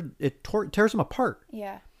 it tears them apart.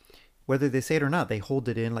 Yeah. Whether they say it or not, they hold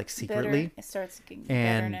it in like secretly. It starts getting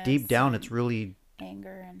and deep down, it's really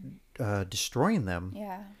anger and destroying them.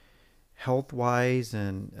 Yeah. Health wise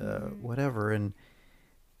and whatever, and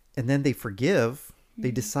then they forgive.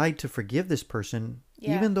 They decide to forgive this person,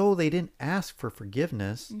 even though they didn't ask for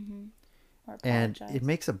forgiveness. Or and it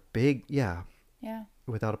makes a big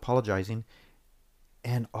without apologizing,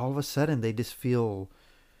 and all of a sudden they just feel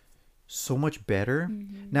so much better.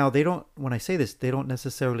 Now they don't. When I say this, they don't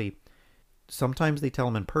necessarily. Sometimes they tell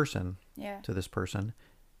them in person to this person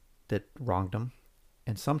that wronged them,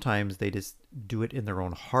 and sometimes they just do it in their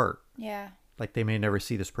own heart. Yeah. Like they may never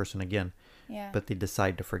see this person again. Yeah. But they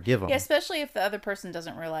decide to forgive them. Yeah, especially if the other person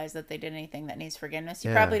doesn't realize that they did anything that needs forgiveness.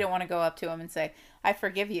 You probably don't want to go up to them and say, I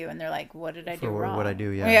forgive you. And they're like, what did I do wrong? What I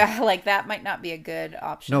do, Yeah, like that might not be a good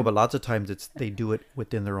option. No, but lots of times they do it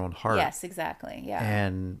within their own heart. Yes, exactly. Yeah.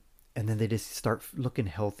 And then they just start looking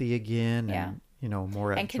healthy again and,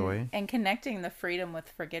 more at joy. And connecting the freedom with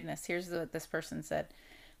forgiveness. Here's what this person said.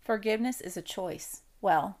 Forgiveness is a choice.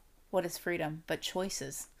 Well, what is freedom? But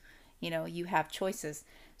choices. You have choices.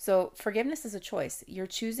 So forgiveness is a choice. You're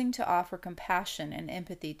choosing to offer compassion and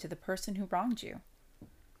empathy to the person who wronged you.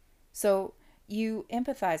 So you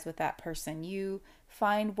empathize with that person. You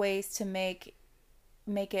find ways to make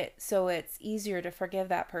it so it's easier to forgive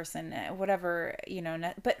that person, whatever,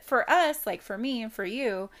 But for us, like for me and for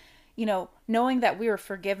you, knowing that we were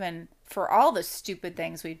forgiven for all the stupid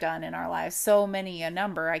things we've done in our lives, so many, a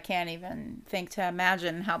number, I can't even think to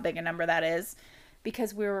imagine how big a number that is,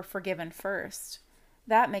 because we were forgiven first.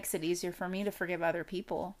 That makes it easier for me to forgive other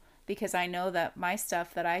people, because I know that my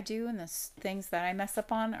stuff that I do and the things that I mess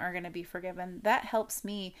up on are going to be forgiven. That helps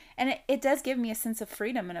me. And it does give me a sense of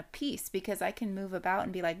freedom and a peace, because I can move about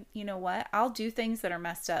and be like, you know what? I'll do things that are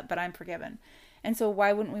messed up, but I'm forgiven. And so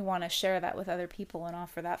why wouldn't we want to share that with other people and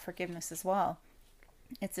offer that forgiveness as well?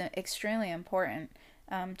 It's extremely important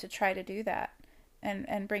to try to do that.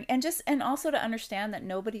 And also to understand that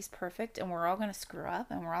nobody's perfect and we're all going to screw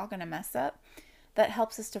up and we're all going to mess up. That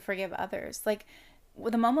helps us to forgive others. Like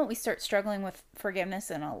the moment we start struggling with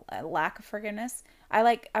forgiveness and a lack of forgiveness,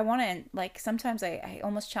 sometimes I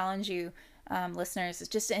almost challenge you, listeners,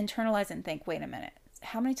 just to internalize and think, wait a minute,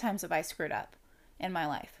 how many times have I screwed up in my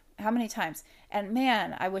life? How many times? And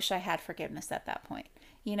man, I wish I had forgiveness at that point.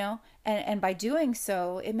 you know, and by doing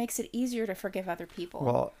so, it makes it easier to forgive other people.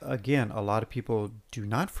 Well, again, a lot of people do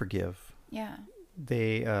not forgive. Yeah.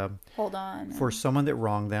 They hold on for someone that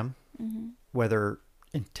wronged them, whether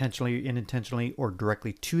intentionally, unintentionally, or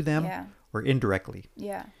directly to them, or indirectly.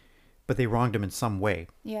 Yeah. But they wronged them in some way.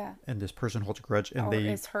 Yeah. And this person holds a grudge, and or they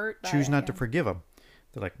is hurt choose by not it, to forgive them.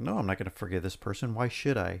 They're like, no, I'm not going to forgive this person. Why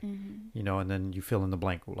should I? You know, and then you fill in the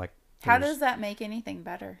blank. Like, how does that make anything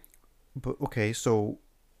better? But okay, so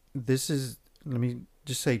this is, let me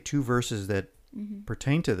just say 2 verses that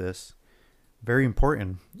pertain to this. Very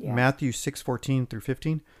important. Yeah. Matthew 6:14 through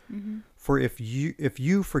 15. For if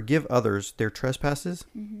you forgive others their trespasses,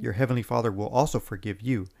 your heavenly Father will also forgive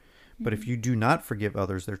you. But if you do not forgive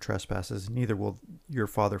others their trespasses, neither will your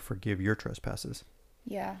Father forgive your trespasses.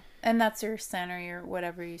 Yeah. And that's your sin or your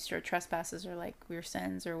whatever your trespasses or like your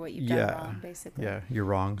sins or what you've done wrong, basically. Yeah, your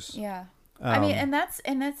wrongs. Yeah. I mean, and that's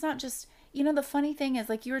not just, you know, the funny thing is,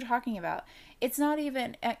 like you were talking about, it's not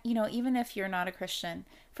even, you know, even if you're not a Christian,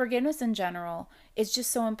 forgiveness in general is just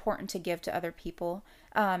so important to give to other people.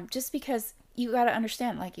 Just because you got to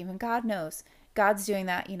understand, like even God knows. God's doing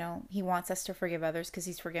that, you know, he wants us to forgive others because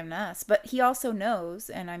he's forgiven us. But he also knows,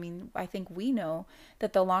 and I mean, I think we know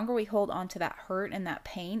that the longer we hold on to that hurt and that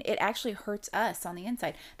pain, it actually hurts us on the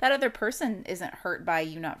inside. That other person isn't hurt by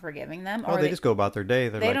you not forgiving them. Or they just go about their day.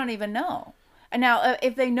 They don't even know. And now,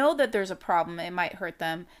 if they know that there's a problem, it might hurt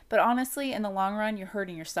them. But honestly, in the long run, you're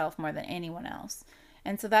hurting yourself more than anyone else.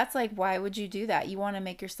 And so that's like, why would you do that? You want to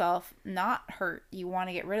make yourself not hurt. You want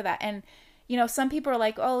to get rid of that. And you know, some people are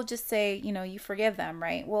like, oh, just say, you know, you forgive them,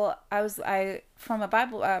 right? Well, from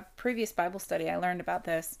a previous Bible study, I learned about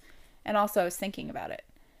this, and also I was thinking about it.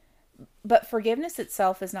 But forgiveness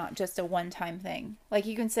itself is not just a one-time thing. Like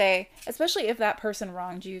you can say, especially if that person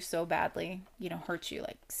wronged you so badly, you know, hurt you,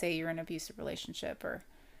 like say you're in an abusive relationship or,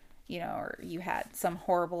 you know, or you had some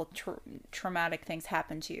horrible traumatic things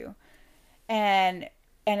happen to you. And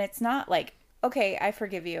it's not like, okay, I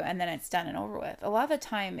forgive you, and then it's done and over with. A lot of the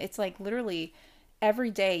time, it's like literally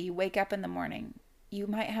every day you wake up in the morning, you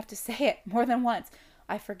might have to say it more than once.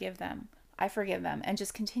 I forgive them. I forgive them. And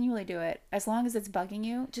just continually do it. As long as it's bugging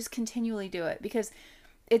you, just continually do it. Because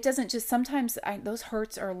it doesn't just, sometimes those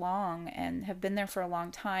hurts are long and have been there for a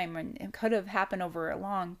long time, and it could have happened over a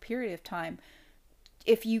long period of time.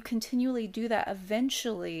 If you continually do that,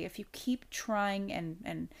 eventually, if you keep trying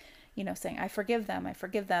and you know, saying, I forgive them,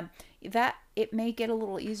 that it may get a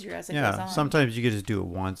little easier as it goes on. Sometimes you can just do it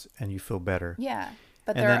once and you feel better. Yeah.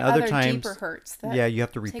 But and there then are other times, deeper hurts that you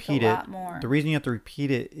have to repeat take a lot more. The reason you have to repeat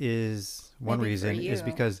it is, is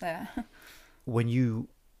because when you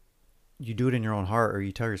do it in your own heart, or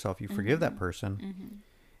you tell yourself you forgive that person,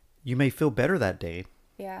 you may feel better that day.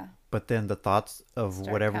 Yeah. But then the thoughts of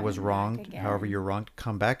whatever was wronged, however you're wronged,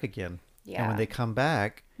 come back again. Yeah. And when they come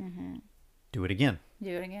back, do it again.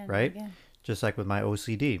 Do it again. Right? Do it again. Just like with my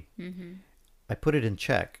OCD. I put it in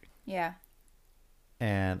check. Yeah.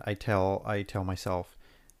 And I tell myself,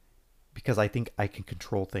 because I think I can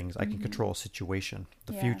control things. I can control a situation,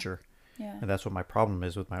 the future. Yeah. And that's what my problem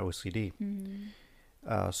is with my OCD.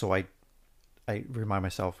 So I remind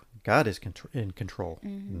myself, God is in control,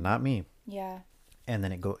 not me. Yeah. And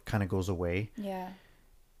then it kind of goes away. Yeah.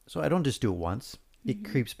 So I don't just do it once. It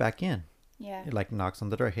creeps back in. Yeah. It like knocks on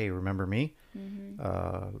the door. Hey, remember me?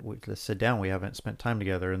 Let's sit down. We haven't spent time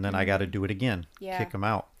together. And then I got to do it again. Yeah. Kick them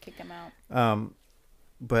out. out.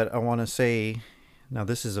 But I want to say, now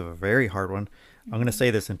this is a very hard one. I'm going to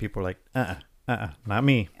say this and people are like, not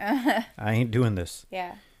me. I ain't doing this.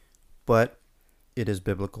 Yeah. But it is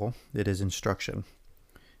biblical. It is instruction.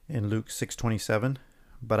 In Luke 6:27,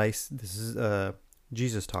 this is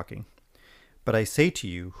Jesus talking. But I say to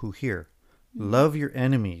you who hear, love your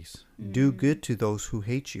enemies. Do good to those who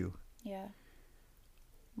hate you. Yeah.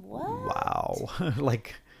 What? Wow.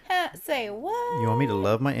 Like, say what? You want me to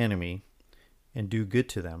love my enemy and do good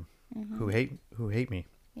to them who hate me.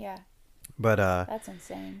 Yeah. But that's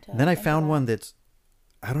insane. Then I found one that's,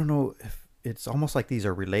 I don't know if it's almost like these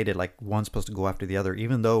are related, like one's supposed to go after the other,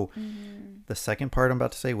 even though the second part I'm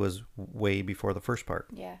about to say was way before the first part.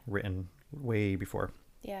 Yeah. Written way before.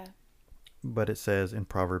 Yeah. But it says in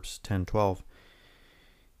Proverbs 10:12,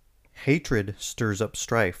 hatred stirs up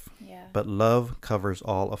strife, but love covers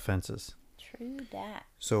all offenses. True that.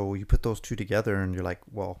 So you put those two together and you're like,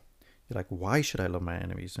 why should I love my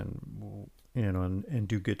enemies and, you know, and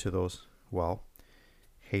do good to those? Well,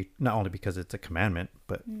 hate, not only because it's a commandment,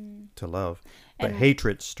 but to love, but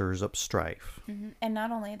hatred stirs up strife. And not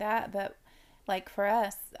only that, but like for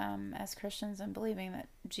us, as Christians and believing that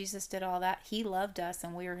Jesus did all that, he loved us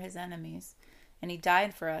and we were his enemies. And he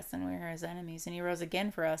died for us and we were his enemies. And he rose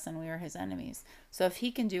again for us and we were his enemies. So if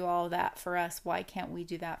he can do all of that for us, why can't we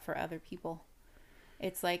do that for other people?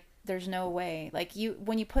 It's like, there's no way. Like,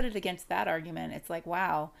 when you put it against that argument, it's like,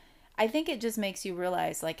 wow. I think it just makes you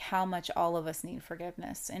realize, like, how much all of us need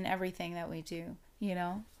forgiveness in everything that we do, you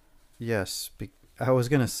know? Yes. I was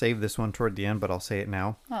going to save this one toward the end, but I'll say it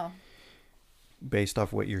now. Oh. Based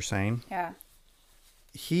off what you're saying. Yeah.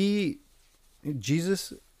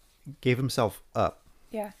 Jesus gave himself up.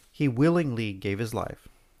 Yeah. He willingly gave his life.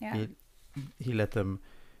 Yeah. He let them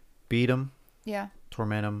beat him. Yeah.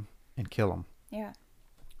 Torment him and kill him. Yeah.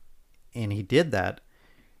 And he did that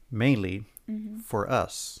mainly for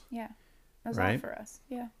us. Yeah. It was right? all for us.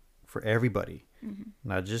 Yeah. For everybody.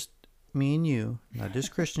 Not just me and you, not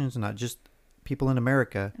just Christians, not just people in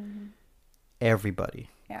America. Everybody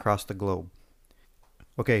across the globe.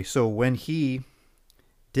 Okay, so when he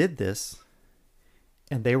did this,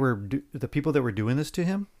 and they were the people that were doing this to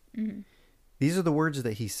him, these are the words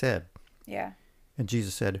that he said. Yeah. And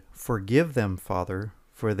Jesus said, "Forgive them, Father,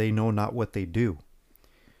 for they know not what they do."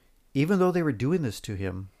 Even though they were doing this to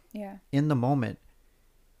him, in the moment,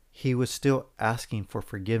 he was still asking for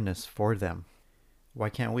forgiveness for them. Why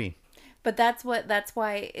can't we? But that's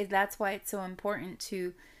why it's so important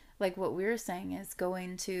to, like what we were saying, is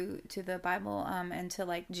going to the Bible and to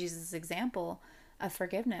like Jesus' example of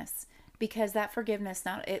forgiveness, because that forgiveness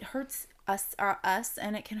it hurts us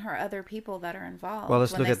and it can hurt other people that are involved. Well,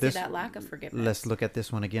 let's when look they at see this. That lack of forgiveness. Let's look at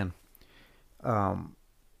this one again.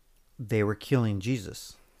 They were killing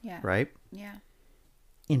Jesus. Yeah. Right? Yeah.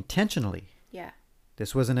 Intentionally. Yeah.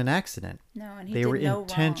 This wasn't an accident. No, and he they did were no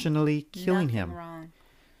intentionally wrong. killing Nothing him. Wrong.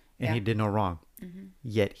 And he did no wrong.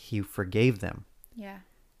 Yet he forgave them. Yeah.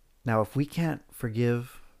 Now, if we can't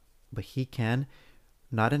forgive, but he can,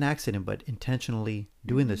 not an accident, but intentionally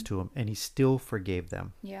doing this to him, and he still forgave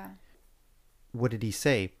them. Yeah. What did he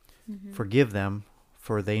say? Forgive them,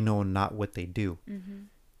 for they know not what they do.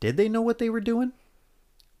 Did they know what they were doing?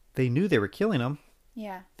 They knew they were killing him.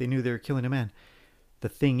 Yeah. They knew they were killing a man. The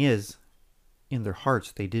thing is, in their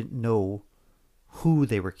hearts, they didn't know who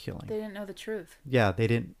they were killing. They didn't know the truth. Yeah, they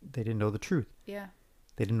didn't know the truth. Yeah.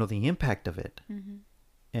 They didn't know the impact of it.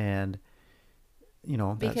 And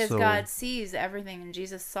because God sees everything, and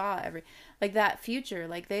Jesus saw like that future.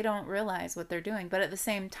 Like, they don't realize what they're doing, but at the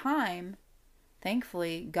same time,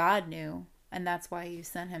 thankfully, God knew, and that's why he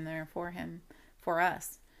sent him there for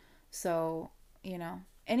us. So,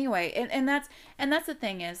 anyway, and that's the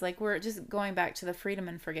thing is, like, we're just going back to the freedom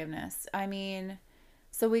and forgiveness. I mean,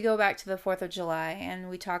 so we go back to the 4th of July and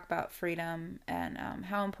we talk about freedom and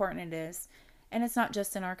how important it is. And it's not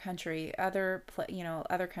just in our country. Other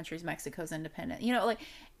countries, Mexico's independent. Like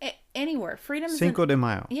anywhere, freedom. Cinco de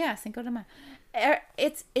Mayo. Yeah, Cinco de Mayo.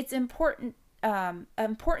 It's important.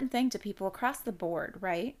 Important thing to people across the board,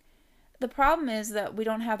 right? The problem is that we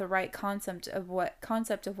don't have the right concept of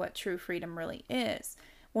what true freedom really is.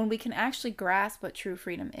 When we can actually grasp what true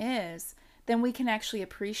freedom is, then we can actually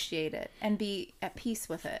appreciate it and be at peace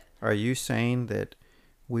with it. Are you saying that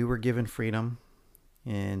we were given freedom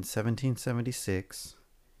in 1776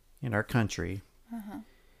 in our country,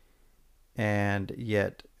 and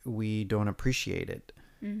yet we don't appreciate it?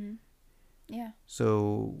 Yeah.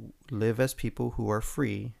 So live as people who are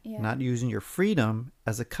free, not using your freedom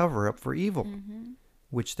as a cover-up for evil,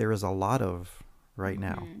 which there is a lot of right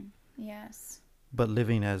now. Yes. But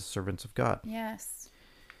living as servants of God. Yes.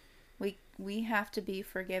 We have to be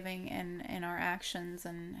forgiving in our actions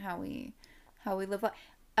and how we live life.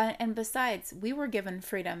 And besides, we were given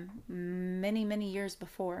freedom many, many years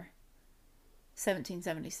before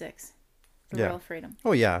 1776. Real freedom.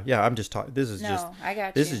 Oh yeah. I'm just talking. This is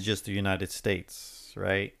just the United States,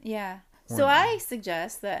 right? Yeah. So I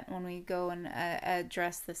suggest that when we go and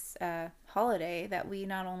address this holiday, that we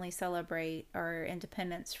not only celebrate our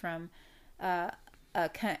independence from a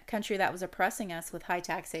country that was oppressing us with high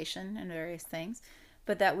taxation and various things,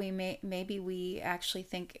 but that maybe we actually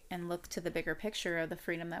think and look to the bigger picture of the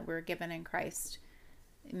freedom that we're given in Christ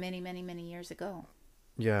many, many, many years ago.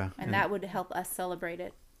 Yeah. And that would help us celebrate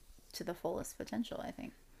it to the fullest potential, I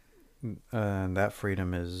think. And that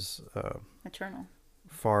freedom is eternal.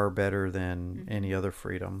 Far better than any other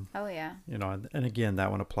freedom. Oh, yeah. And again, that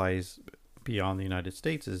one applies beyond the United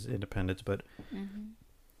States as independence, but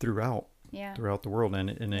throughout the world.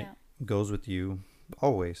 And it goes with you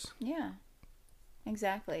always. Yeah.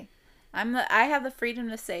 Exactly. I have the freedom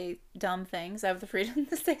to say dumb things. I have the freedom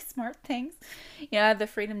to say smart things. I have the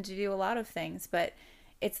freedom to do a lot of things, but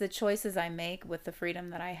it's the choices I make with the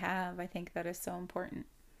freedom that I have. I think that is so important.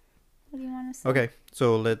 What do you want to say? Okay,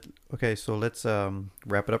 so let's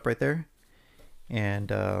wrap it up right there,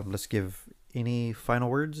 and let's give any final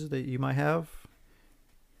words that you might have?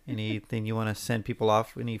 Anything you want to send people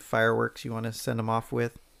off? Any fireworks you want to send them off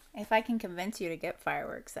with? If I can convince you to get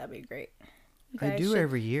fireworks, that'd be great. I do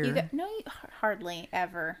every year. No, hardly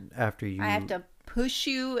ever. After you, I have to push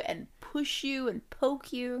you and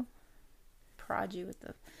poke you, prod you with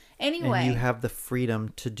the. Anyway, and you have the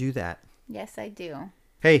freedom to do that. Yes, I do.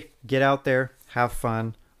 Hey, get out there, have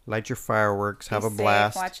fun, light your fireworks, have a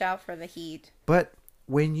blast. Watch out for the heat. But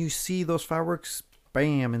when you see those fireworks,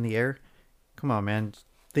 bam, in the air, come on, man.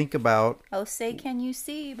 Think about. Oh, say can you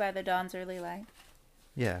see by the dawn's early light?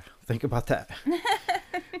 Yeah, think about that.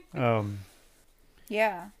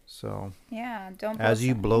 Yeah. So. Yeah, don't. As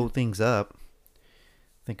you blow things up,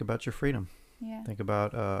 think about your freedom. Yeah. Think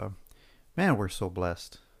about, man, we're so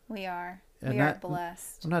blessed. We are. And we are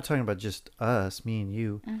blessed. I'm not talking about just us, me and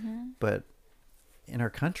you, but in our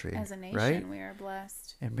country. As a nation, right? we are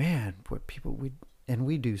blessed. And man, what people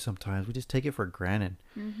we do sometimes, we just take it for granted.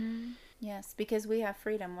 Mm-hmm. Yes, because we have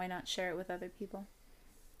freedom. Why not share it with other people?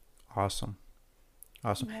 Awesome.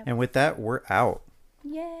 Yep. And with that, we're out.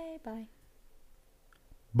 Yay, bye.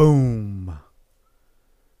 Boom.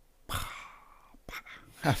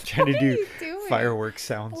 I'm trying to do fireworks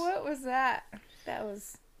sounds. What was that? That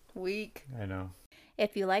was weak. I know.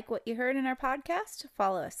 If you like what you heard in our podcast,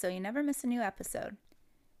 follow us so you never miss a new episode.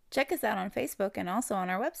 Check us out on Facebook and also on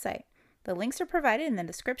our website. The links are provided in the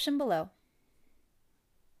description below.